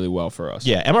really, really well for us.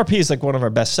 Yeah, MRP is like one of our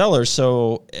best sellers.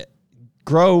 So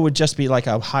Grow would just be like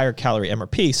a higher calorie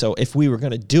MRP. So if we were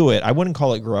going to do it, I wouldn't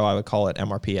call it Grow. I would call it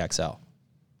MRP XL.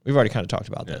 We've already kind of talked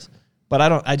about this. But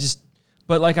I just...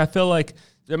 But like, I feel like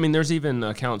I mean, there's even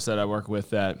accounts that I work with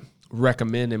that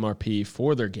recommend MRP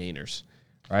for their gainers,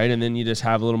 right? And then you just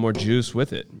have a little more juice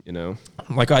with it, you know?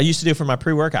 Like I used to do for my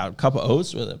pre-workout, a cup of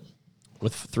oats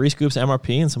with 3 scoops of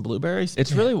MRP and some blueberries.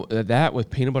 It's really that with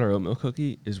peanut butter oatmeal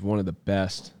cookie is one of the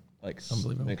best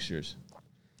mixtures.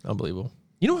 Unbelievable.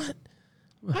 You know what?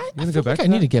 I gonna feel go back like to I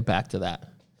need that? to get back to that.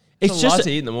 It's just a lot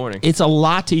to eat in the morning. It's a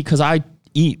lot to eat because I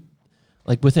eat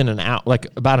like within an hour, like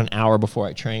about an hour before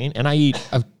I train, and I eat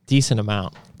a decent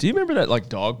amount. Do you remember that like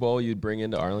dog bowl you'd bring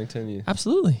into Arlington?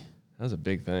 Absolutely. That was a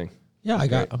big thing. Yeah, I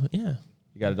got. You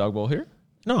got a dog bowl here?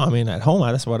 No, I mean at home.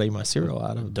 That's what I eat my cereal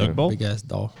out of. Doug bowl? Big ass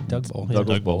Doug bowl. Doug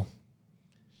Yeah. bowl.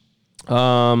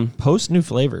 Post new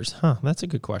flavors. Huh? That's a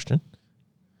good question.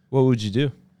 What would you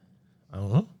do? I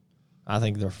don't know. I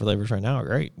think the flavors right now are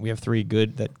great. We have 3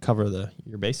 good that cover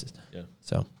your bases. Yeah.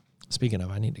 So, speaking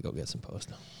of, I need to go get some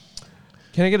post.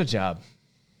 Can I get a job?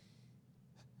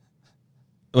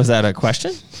 Was that a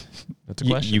question? That's a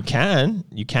question. You can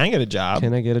get a job.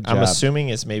 Can I get a I'm job? assuming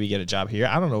it's maybe get a job here.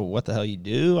 I don't know what the hell you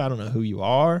do. I don't know who you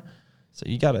are. So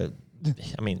you gotta.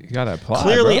 I mean, You gotta apply.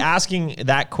 clearly bro. asking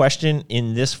that question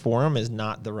in this forum is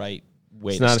not the right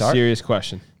way It's to not start. a serious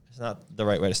question. It's not the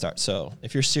right way to start. So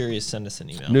if you're serious, send us an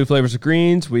email. New flavors of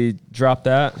greens. We dropped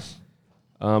that.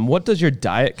 What does your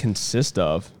diet consist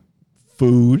of?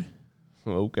 Food.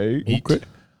 Okay.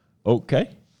 Okay.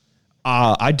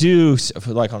 I do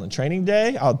for like on a training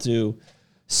day. I'll do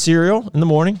cereal in the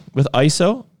morning with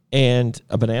ISO and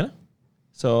a banana.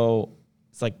 So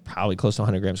it's like probably close to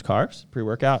 100 grams carbs.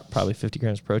 Pre-workout, probably 50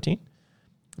 grams protein.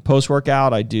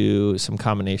 Post-workout, I do some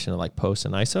combination of like post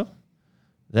and ISO.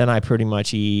 Then I pretty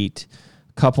much eat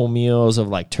a couple meals of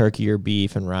like turkey or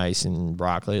beef and rice and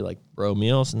broccoli, like bro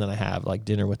meals. And then I have like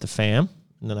dinner with the fam.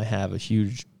 And then I have a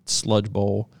huge sludge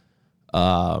bowl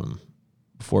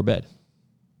before bed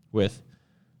with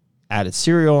added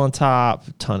cereal on top,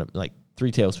 a ton of like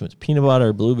 3 tablespoons of peanut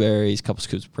butter, blueberries, a couple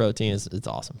scoops of protein. It's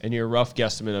awesome. And your rough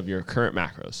guesstimate of your current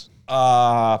macros?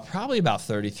 Probably about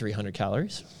 3,300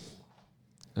 calories.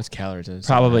 That's calories. Isn't it?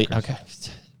 Probably, Macros. okay.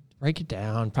 Break it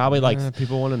down. Probably like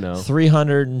People want to know.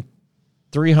 300,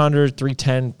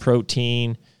 310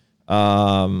 protein,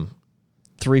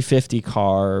 350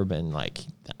 carb, and like,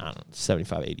 I don't know,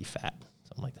 75, 80 fat,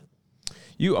 something like that.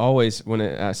 You always, when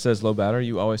it says low battery,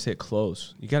 you always say it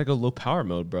close. You got to go low power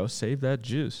mode, bro. Save that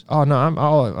juice. Oh, no, I'm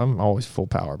always full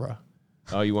power, bro.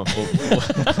 Oh, you want full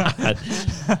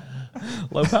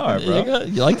low power, bro.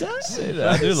 You like that? Say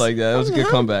that. I do like that. That was a good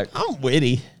comeback. I'm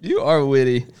witty. You are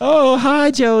witty. Oh, hi,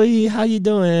 Joey. How you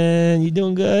doing? You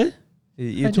doing good?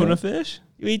 You tuna fish?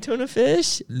 You eat tuna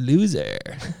fish? Loser.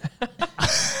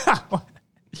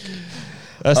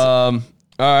 All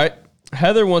right.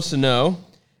 Heather wants to know,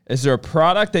 is there a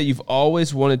product that you've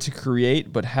always wanted to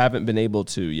create but haven't been able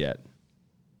to yet?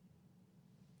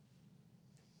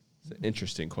 It's an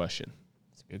interesting question.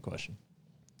 That's a good question.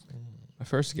 My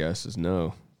first guess is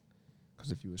no.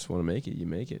 Because if you just want to make it, you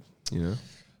make it, you know?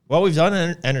 Well, we've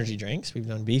done energy drinks. We've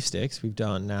done beef sticks. We've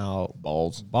done now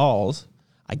balls.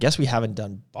 I guess we haven't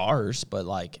done bars, but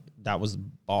like that was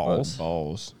balls.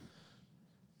 Balls.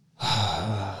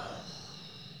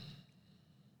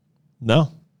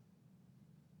 No.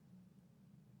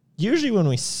 Usually when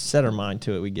we set our mind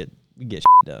to it, we get shit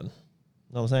done. Know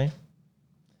what I'm saying?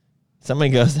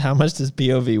 Somebody goes, how much does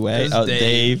POV weigh? It's Oh,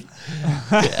 Dave.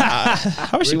 How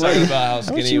much We you talked weigh? about how much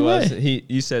skinny he you was. weigh?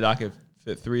 You said I could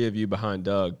fit 3 of you behind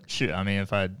Doug. Shoot, I mean,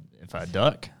 if I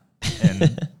duck,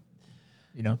 and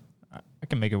I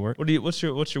can make it work. What's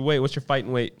your weight? What's your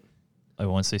fighting weight? Like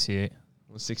 168.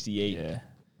 168. Yeah.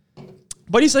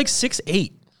 But he's like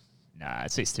 6'8". Nah,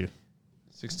 it's 6'2".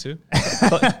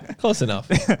 6'2"? Close enough.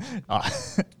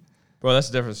 Bro, that's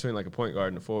the difference between like a point guard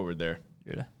and a forward there.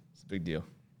 Yeah. It's a big deal.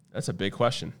 That's a big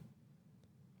question.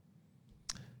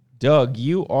 Doug,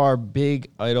 you are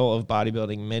big idol of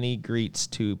bodybuilding. Many greets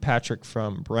to Patrick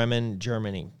from Bremen,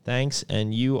 Germany. Thanks.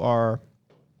 And you are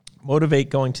motivate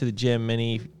going to the gym.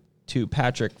 Many to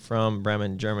Patrick from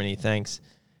Bremen, Germany. Thanks.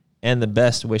 And the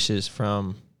best wishes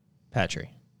from Patrick.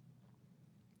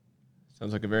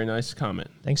 Sounds like a very nice comment.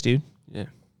 Thanks, dude. Yeah.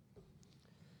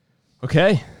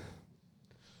 Okay.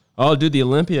 Oh, dude, the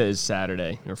Olympia is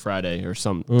Saturday or Friday or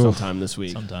sometime this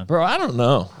week. Sometime. Bro, I don't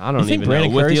know. I don't You think even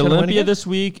Brandon know. With Curry's the gonna win Olympia again? this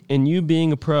week and you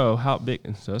being a pro, how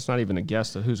big? So that's not even a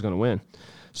guess of who's going to win.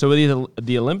 So with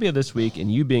the Olympia this week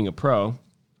and you being a pro,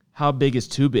 how big is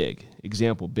too big?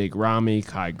 Example, Big Ramy,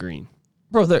 Kai Green.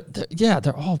 Bro,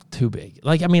 they're all too big.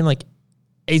 Like, I mean, like,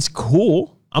 it's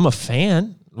cool. I'm a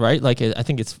fan, right? Like, I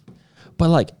think it's, but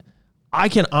like, I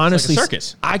can honestly,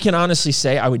 circus. I can honestly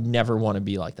say I would never want to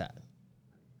be like that.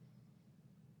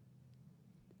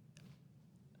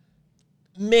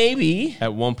 maybe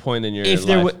at one point in your if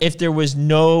life. if there was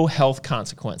no health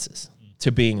consequences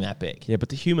to being that big. Yeah, but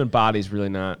the human body's really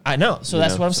not. I know. So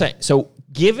that's what I'm saying. So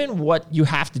given what you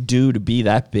have to do to be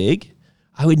that big,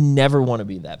 I would never want to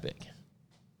be that big.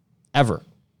 Ever.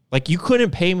 Like, you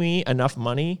couldn't pay me enough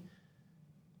money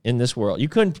in this world. You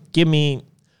couldn't give me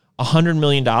 $100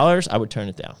 million, I would turn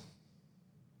it down.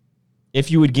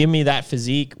 If you would give me that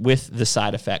physique with the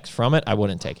side effects from it, I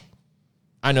wouldn't take it.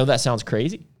 I know that sounds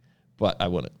crazy, but I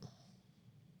wouldn't.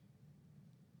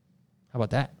 How about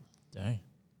that? Dang.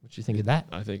 What you think of that?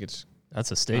 I think it's.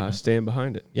 That's a I statement. stand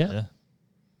behind it. Yeah. Yeah.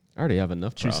 I already have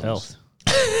enough Choose problems.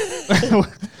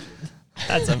 health.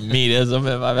 That's a meanism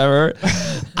if I've ever heard.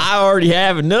 I already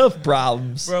have enough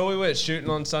problems. Bro, we went shooting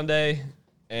on Sunday,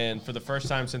 and for the first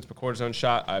time since my cortisone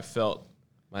shot, I felt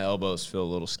my elbows feel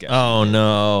a little sketchy. Oh,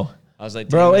 no. I was like,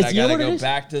 Bro, bro, it's- I you know gotta what it go is?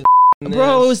 back to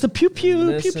Bro, it was this. the pew-pew,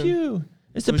 this and- pew-pew.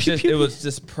 It's the It was just, pew-pew. it was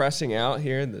just pressing out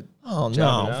here. And Oh,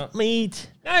 jabbing no. out. Meat.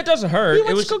 No, it doesn't hurt. You want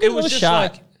It to was, go get it a was little just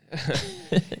shot.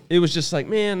 like, it was just like,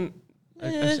 man,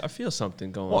 Eh. I feel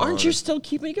something going Well, on. aren't you still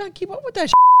keeping? You got to keep up with that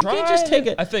shit. You can't just take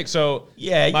it. I think so.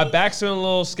 Yeah, My you- back's feeling a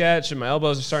little sketch, and my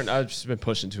elbows are starting. I've just been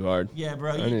pushing too hard. Yeah,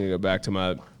 bro. I need to go back to my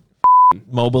wrist curls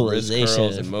and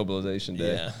Mobilization. mobilization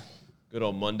day. Yeah. Good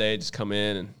old Monday, just come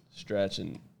in and stretch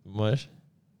and What?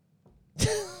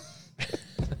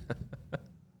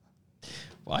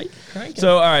 Why are you cranking?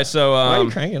 so. All right, so Why are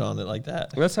you cranking on it like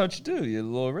that? that's how you do. You a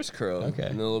little wrist curl, Okay.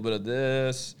 and then a little bit of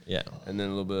this, Yeah. and then a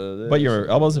little bit of this. But your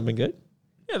elbows have been good?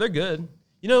 yeah, they're good.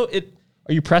 You know, it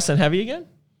Are you pressing heavy again?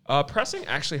 pressing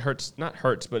actually hurts. Not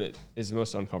hurts, but it is the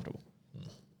most uncomfortable.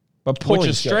 But pulling Which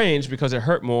is strange because it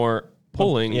hurt more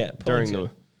pulling Yeah, during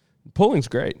pulling's the pulling's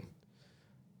great.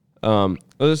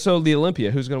 So the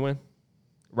Olympia, who's gonna win?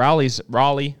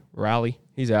 Raleigh.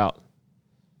 He's out.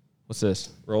 What's this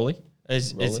Rolly?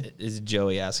 Is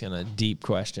Joey asking a deep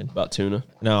question? about tuna?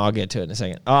 No, I'll get to it in a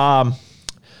second.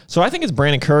 So I think it's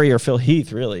Brandon Curry or Phil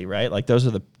Heath, really, right? Like, those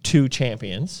are the two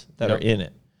champions that Yep. are in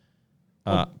it.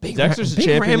 Big Dexter's a Big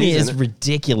champion, Ramy he's is in it.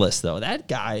 ridiculous, though. That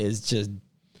guy is just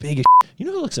big as You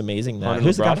know who looks amazing now? Hunter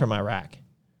Who's the guy Labrada? from Iraq?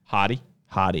 Hottie.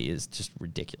 Hottie is just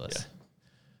ridiculous.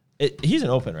 He's an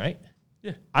open, right?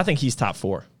 Yeah, I think he's top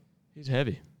 4. he's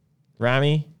heavy.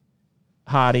 Ramy,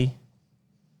 Hottie,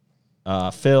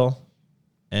 Phil,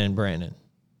 and Brandon.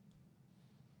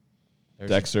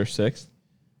 Dexter 6th.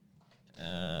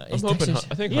 Is hoping Dexter's-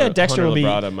 I think yeah, Hunter Dexter will be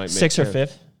Labrada might make 6th or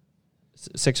sense. 5th.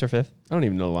 6th or 5th. I don't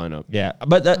even know the lineup. Yeah,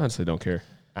 but I honestly don't care.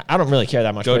 I don't really care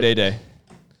that much. Go but- Day Day.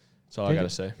 That's all I gotta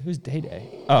say. Who's Day Day?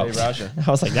 Oh, Dave Raja.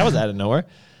 I was like, that was out of nowhere.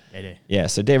 Mayday. Yeah,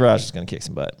 so Dave Raj is going to kick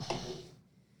some butt.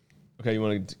 Okay, you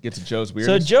want to get to Joe's So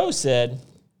weirdness? Joe said,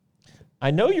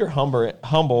 I know you're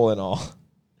humble and all,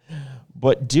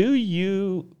 but do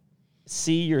you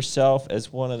see yourself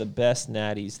as one of the best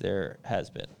natties there has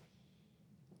been?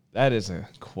 That is a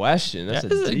question. That's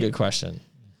That is a deep- good question.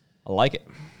 I like it.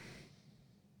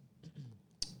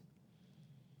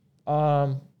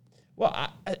 Well,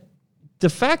 the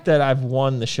fact that I've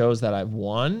won the shows that I've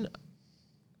won,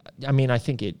 I mean, I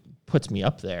think it puts me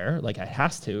up there. Like, it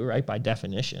has to, right, by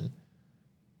definition.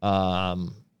 But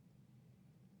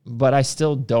I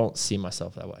still don't see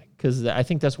myself that way, because I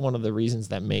think that's one of the reasons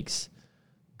that makes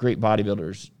great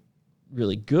bodybuilders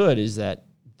really good, is that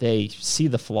they see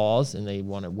the flaws and they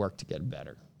want to work to get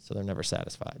better. So they're never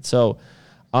satisfied. So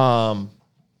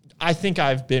I think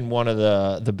I've been one of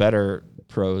the better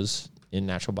pros in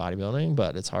natural bodybuilding,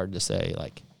 but it's hard to say,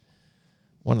 like,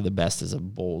 one of the best is a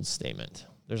bold statement.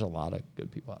 There's a lot of good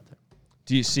people out there.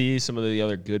 Do you see some of the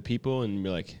other good people and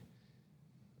you're like,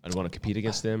 I don't want to compete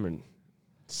against them and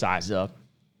size up?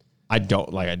 I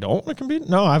don't want to compete.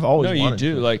 No, I've always No, you wanted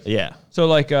do. to. Like, Yeah. So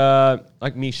like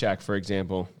Meshach, for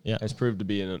example, Yeah. has proved to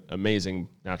be an amazing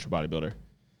natural bodybuilder.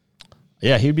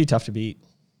 Yeah, he'd be tough to beat.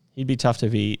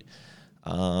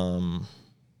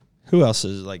 Who else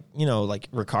is like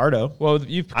Ricardo? Well,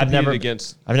 you've competed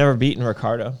against. I've never beaten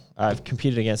Ricardo. I've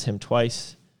competed against him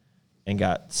twice and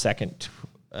got second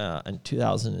in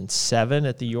 2007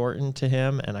 at the Yorton to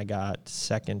him, and I got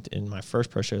second in my first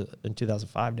pro show in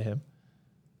 2005 to him.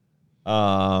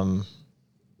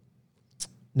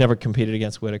 Never competed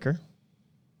against Whitaker.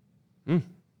 Who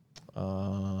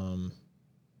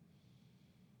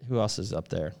else is up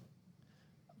there?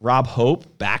 Rob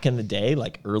Hope, back in the day,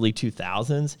 like early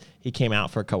 2000s, he came out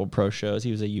for a couple pro shows.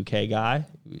 He was a UK guy.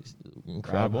 He was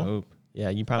incredible. Rob Hope. Yeah,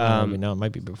 you probably don't even know. It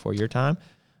might be before your time.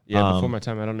 Yeah, before my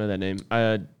time, I don't know that name.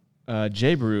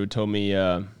 Jay Brew told me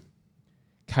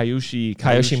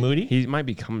Kyoshi Moody? He might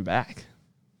be coming back.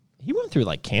 He went through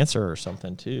like cancer or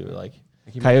something too. Like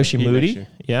He might Kyoshi compete next Moody. year.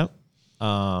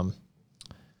 Yeah.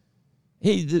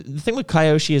 The thing with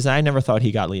Kyoshi is I never thought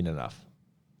he got lean enough.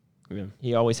 Yeah.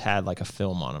 He always had like a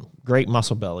film on him. Great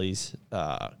muscle bellies.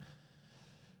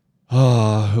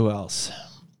 Who else?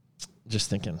 Just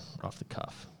thinking off the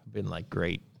cuff. Been like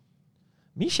great.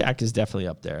 Meshack is definitely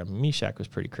up there. Meshack was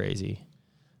pretty crazy.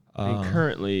 And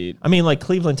currently, I mean, like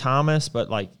Cleveland Thomas, but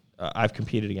like I've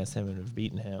competed against him and have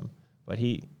beaten him. But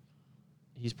he's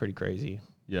pretty crazy.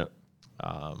 yeah.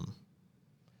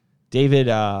 David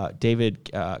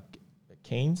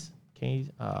Keynes.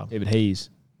 David Hayes.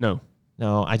 No.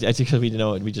 No, I think because we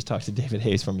know it. We just talked to David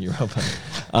Hayes from Europa.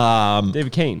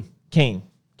 David Kane. Kane.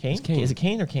 Kane. Is it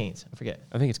Kane or Keynes? I forget.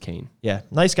 I think it's Kane. Yeah,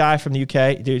 nice guy from the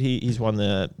UK, dude. He's won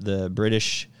the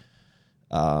British.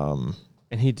 And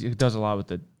he does a lot with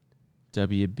the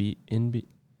WBNB.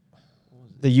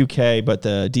 The UK, but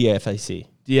the DFAC.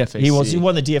 DFAC. He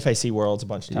won the DFAC Worlds a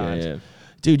bunch of times. Yeah.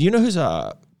 Dude, you know who's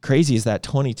crazy is that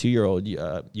 22-year-old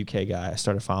UK guy. I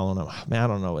started following him. Man, I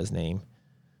don't know his name.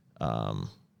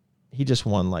 He just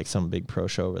won like some big pro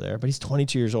show over there, but he's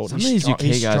 22 years old. Some of these UK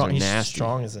guys are He's nasty.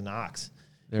 strong as an ox.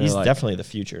 They're He's like- definitely the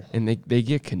future. And they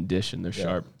get conditioned. They're Yeah.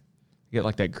 sharp. You get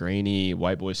like that grainy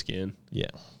white boy skin. Yeah.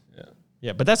 Yeah.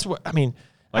 Yeah, but that's what I mean.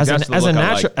 Like, that's the as a look I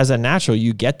natural, like. as a natural,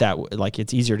 you get that. Like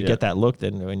it's easier to Yeah. get that look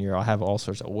than when you have all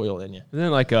sorts of oil in you. And then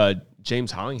like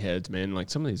James Hollingheads, man. Like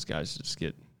some of these guys just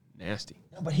get nasty.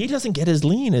 No, but he doesn't get as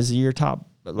lean as your top.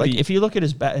 Like if you look at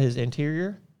his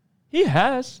interior, He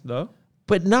has though.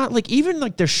 but not like even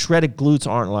like their shredded glutes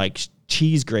aren't like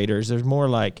cheese graters. There's more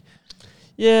like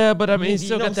Yeah, but I mean, You- he's you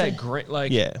still know got what I'm that saying?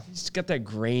 like. Yeah. He's got that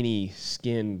grainy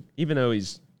skin. Even though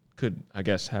could I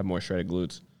guess have more shredded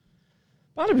glutes.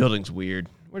 Bodybuilding's weird.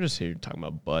 We're just here talking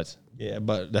about butts. yeah,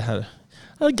 but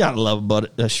I gotta love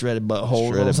a shredded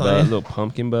butthole. Shredded butt, little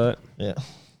pumpkin butt. Yeah.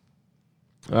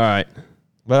 All right.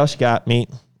 What else you got, meat?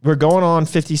 We're going on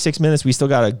 56 minutes. We still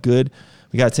got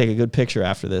we got to take a good picture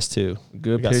after this too.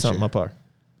 Good we got picture. something up our.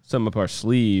 Some up our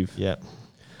sleeve. Yeah.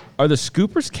 Are the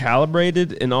scoopers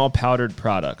calibrated in all powdered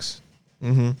products?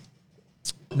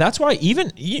 That's why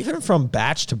even from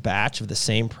batch to batch of the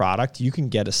same product, you can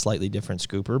get a slightly different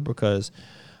scooper because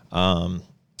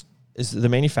the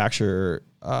manufacturer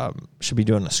should be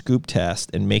doing a scoop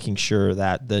test and making sure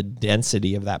that the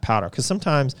density of that powder. Because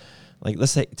sometimes, like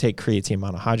let's say take creatine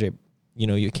monohydrate,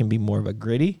 it can be more of a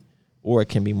gritty or it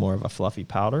can be more of a fluffy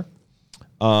powder.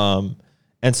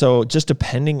 And so just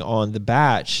depending on the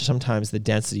batch, sometimes the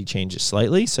density changes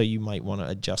slightly. So you might want to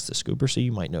adjust the scooper. So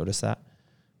you might notice that.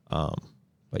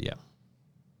 But yeah.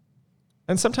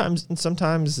 And sometimes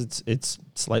it's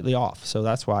slightly off. So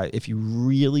that's why if you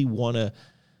really want to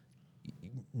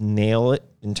nail it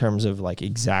in terms of like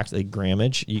exactly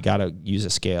grammage, you got to use a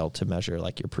scale to measure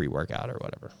like your pre-workout or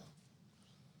whatever.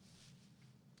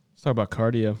 Let's talk about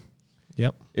cardio.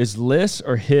 Yep. Is LISS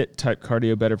or HIIT type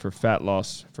cardio better for fat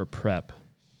loss for prep?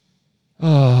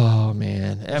 Oh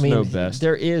man, I mean, no best.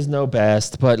 there is no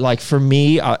best, but like for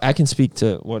me, I can speak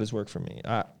to what has worked for me.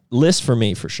 List for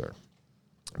me for sure,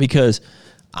 because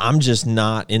I'm just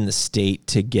not in the state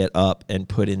to get up and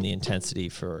put in the intensity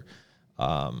for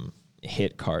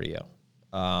HIIT cardio.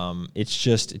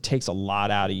 It takes a lot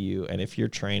out of you, and if you're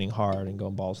training hard and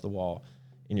going balls to the wall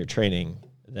in your training,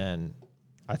 then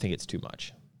I think it's too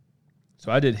much.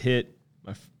 So I did HIIT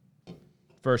my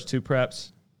first 2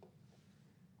 preps.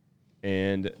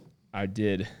 And I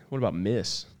did, what about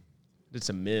miss? I did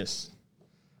some miss.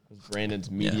 It was Brandon's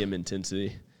medium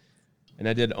intensity. And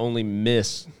I did only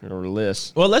miss or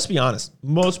LISS. Well, let's be honest.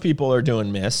 Most people are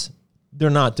doing miss.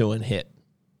 They're not doing HIIT.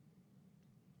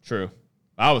 True.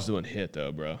 I was doing HIIT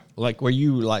though, bro. Like where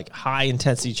you like high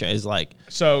intensity is like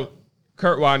So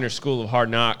Kurt Widener's School of Hard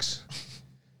Knocks.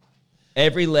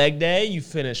 Every leg day you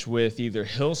finish with either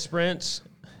hill sprints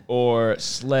or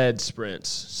sled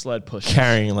pushes.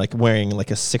 wearing like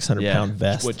a 600-pound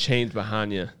vest. With chains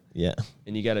behind you. Yeah.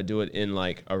 And you got to do it in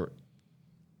like a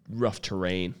rough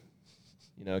terrain.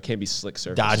 It can't be slick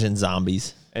surface. Dodging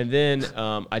zombies. And then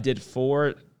I did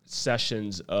 4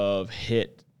 sessions of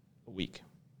HIIT a week.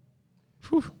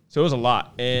 Whew. So it was a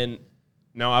lot. And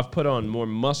now I've put on more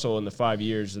muscle in the 5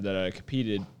 years that I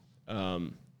competed.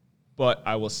 But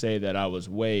I will say that I was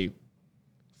way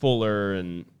fuller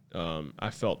and I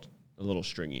felt a little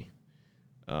stringy.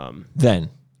 Then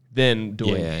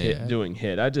Doing Yeah, HIIT, yeah. doing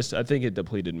HIIT. I think it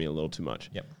depleted me a little too much.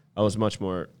 Yep. I was much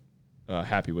more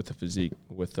happy with the physique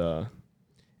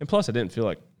and plus I didn't feel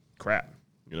like crap,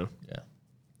 Yeah.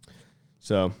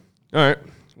 So, all right.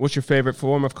 What's your favorite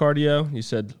form of cardio? You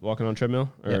said walking on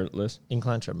treadmill or Yep. LISS?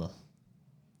 Incline treadmill.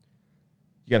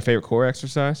 You got a favorite core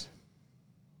exercise?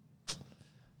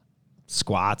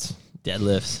 Squats,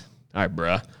 deadlifts, All right,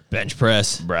 bruh. bench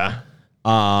press, Bruh.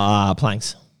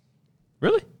 planks.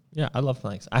 Really? Yeah, I love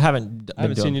planks. I haven't. I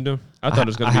haven't seen you do 'em. I thought it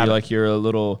was going I to be haven't. like your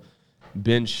little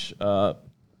bench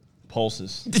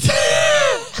pulses.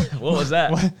 What was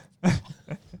that?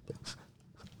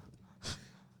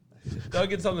 Doug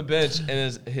gets on the bench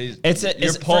and It's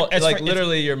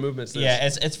literally your movements. Yeah,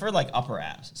 it's for like upper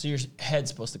abs. So your head's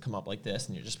supposed to come up like this,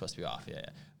 and you're just supposed to be off. Yeah.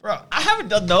 Bro, I haven't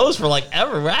done those for like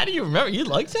ever. How do you remember? You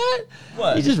like that?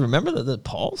 What? You just remember the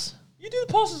pulse? You do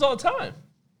the pulses all the time.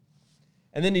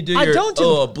 And then you do I your don't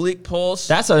do- oblique pulse.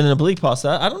 That's an oblique pulse.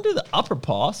 I don't do the upper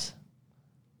pulse.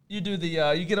 You do the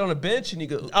you get on a bench and you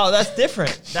go. Oh, that's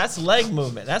different. That's leg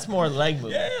movement. That's more leg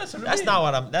movement. Yeah, that's what I That's mean. not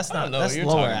what I'm. That's I don't not. know That's what you're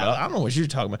lower talking abs. about. I don't know what you're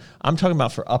talking about. I'm talking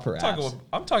about for upper abs.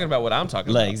 I'm talking about what I'm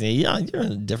talking Legs. Yeah, you're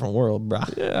in a different world, bro.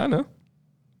 about. Yeah, I know.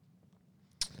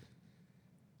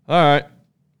 All right.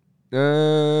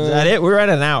 Is that it? We're at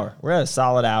an hour. We're at a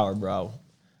solid hour, bro.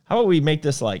 How about we make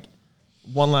this like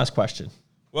one last question?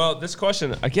 Well, this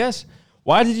question, I guess,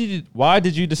 why did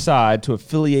you decide to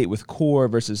affiliate with Core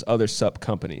versus other sup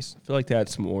companies? I feel like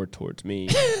that's more towards me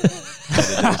than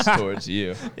it is towards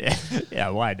you. Yeah,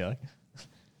 why, Doug?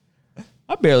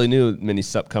 I barely knew many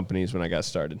sup companies when I got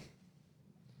started.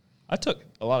 I took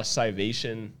a lot of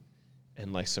Scivation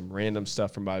and like some random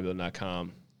stuff from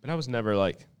bodybuilding.com, but I was never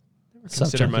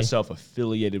considered junkie. myself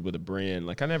affiliated with a brand.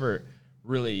 Like I never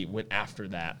really went after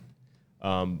that.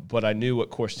 But I knew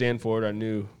what Core stand for. I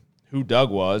knew who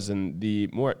Doug was, and the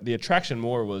attraction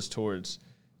more was towards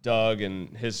Doug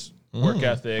and his work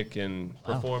ethic and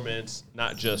performance,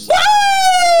 not just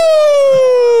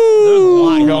There's a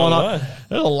lot going on.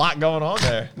 There's a lot going on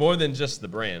there. more than just the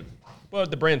brand. Well,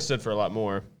 the brand stood for a lot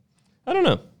more. I don't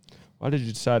know. Why did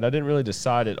you decide? I didn't really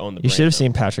decide it on the You brand. should have though.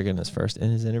 seen Patrick in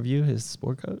his interview, his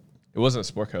sport coat. It wasn't a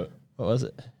sport coat. What was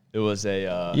it? It was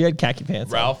a You had khaki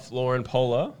pants. on. Ralph Lauren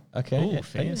polo, Okay. Ooh, yeah,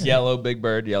 fancy. yellow, big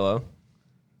bird, yellow,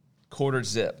 quarter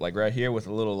zip, like right here with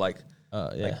a little yeah.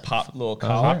 like pop little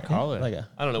collar. collar. Like a,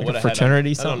 I don't know like what a I had.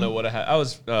 fraternity. I don't know what I had. I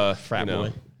was Frat you know,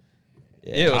 boy.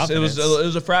 Yeah, it was confidence. it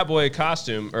was a frat boy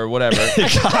costume or whatever. And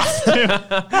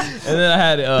then I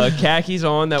had khakis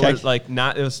on that Khaki. was like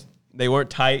not. It was they weren't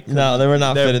tight. No, they were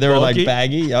not They're fitted. They were like bulky.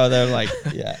 baggy. Oh, they're like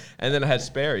yeah. And then I had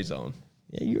Sperry's on.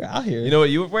 Yeah, you were out here. You know what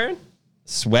you were wearing?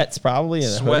 Sweats probably and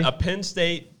Sweat, a a Penn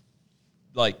State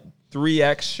like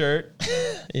 3X shirt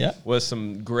hoodie. Yeah. with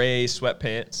some gray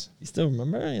sweatpants. You still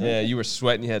remember? You know? Yeah, you were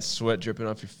sweating. You had sweat dripping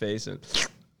off your face, and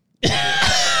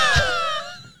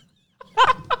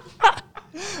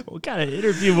What kind of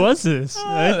interview was this?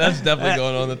 that's definitely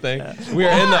going on the thing. We were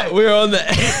on the.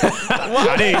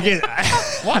 I didn't get.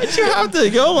 Why did you have to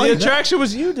go The like that? attraction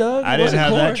was you, Doug. I It didn't wasn't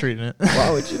have that Core. treatment.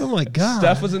 Why would you? Oh my god.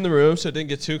 Steph was in the room, so it didn't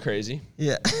get too crazy.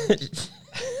 Yeah.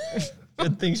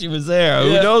 Good thing she was there.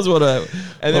 Yeah. Who knows what And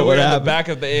then what we would were in the happen. back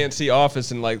of the ANC office,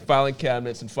 and like filing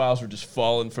cabinets and files were just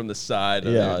falling from the side.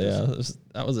 And Yeah, it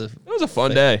that was a. It was a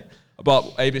fun day. I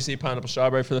bought ABC pineapple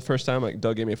strawberry for the first time. Like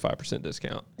Doug gave me a 5%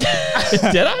 discount.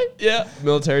 Did I? Yeah,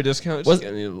 military discount. Was-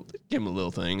 Just give him a little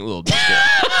thing, a little discount.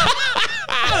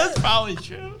 That's probably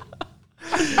true.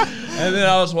 And then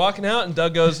I was walking out, and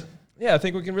Doug goes, "Yeah, I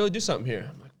think we can really do something here."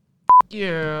 I'm like,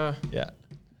 "Yeah, Yeah.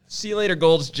 see you later,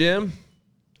 Gold's Gym."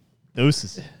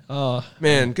 Deuces. Oh,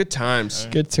 Man, good times.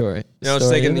 good tour. You know, I was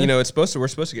thinking, you know, we're supposed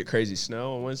to get crazy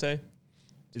snow on Wednesday.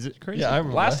 Is it crazy? Yeah, I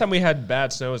remember. Last time we had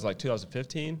bad snow was like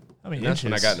 2015. How many And that's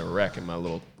when I inches? got in a wreck in my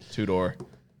little two-door.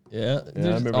 Yeah, I there's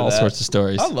remember all that. sorts of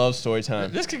stories. I love story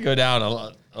time. This could go down a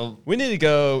lot. We need to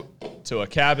go to a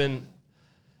cabin.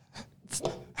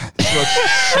 Smoke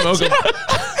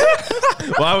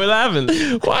Why are we laughing?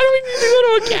 Why do we need to go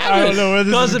to a cabin? I don't know where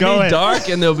this Because is it'll be going. dark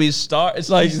and there'll be stars. It's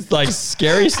like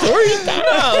Scary stories.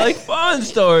 no, like fun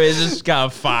stories. It's got a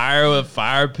fire with a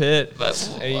fire pit,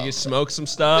 and you can smoke some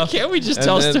stuff. Can't we just And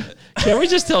tell? then- Can't we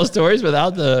just tell stories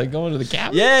without the going to the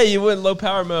cabin? Yeah, you went low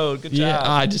power mode. Good Yeah.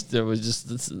 job. It was just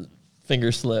this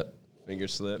finger slip. Finger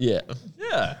slip. Yeah.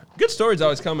 Yeah. Good stories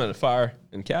always come at a fire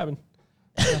and cabin.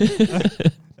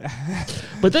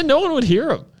 But then no one would hear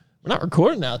them. We're not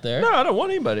recording out there. No, I don't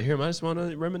want anybody to hear them. I just want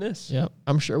to reminisce. Yeah.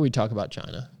 I'm sure we talk about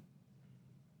China.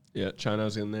 Yeah,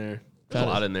 China's in there. There's a China's-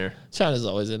 lot in there. China's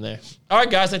always in there. All right,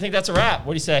 guys. I think that's a wrap.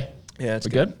 What do you say? Yeah, it's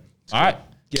We good? All right.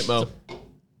 Get Mo.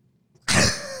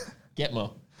 Get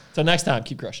Mo. Till next time,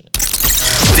 keep crushing it.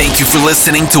 Thank you for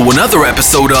listening to another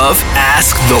episode of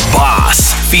Ask the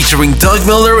Boss, featuring Doug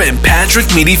Miller and Patrick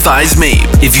Meaty Thighs Mabe.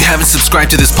 If you haven't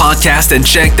subscribed to this podcast and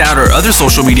checked out our other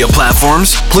social media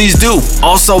platforms, please do.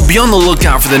 Also, be on the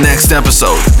lookout for the next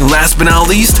episode. And last but not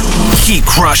least, keep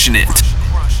crushing it.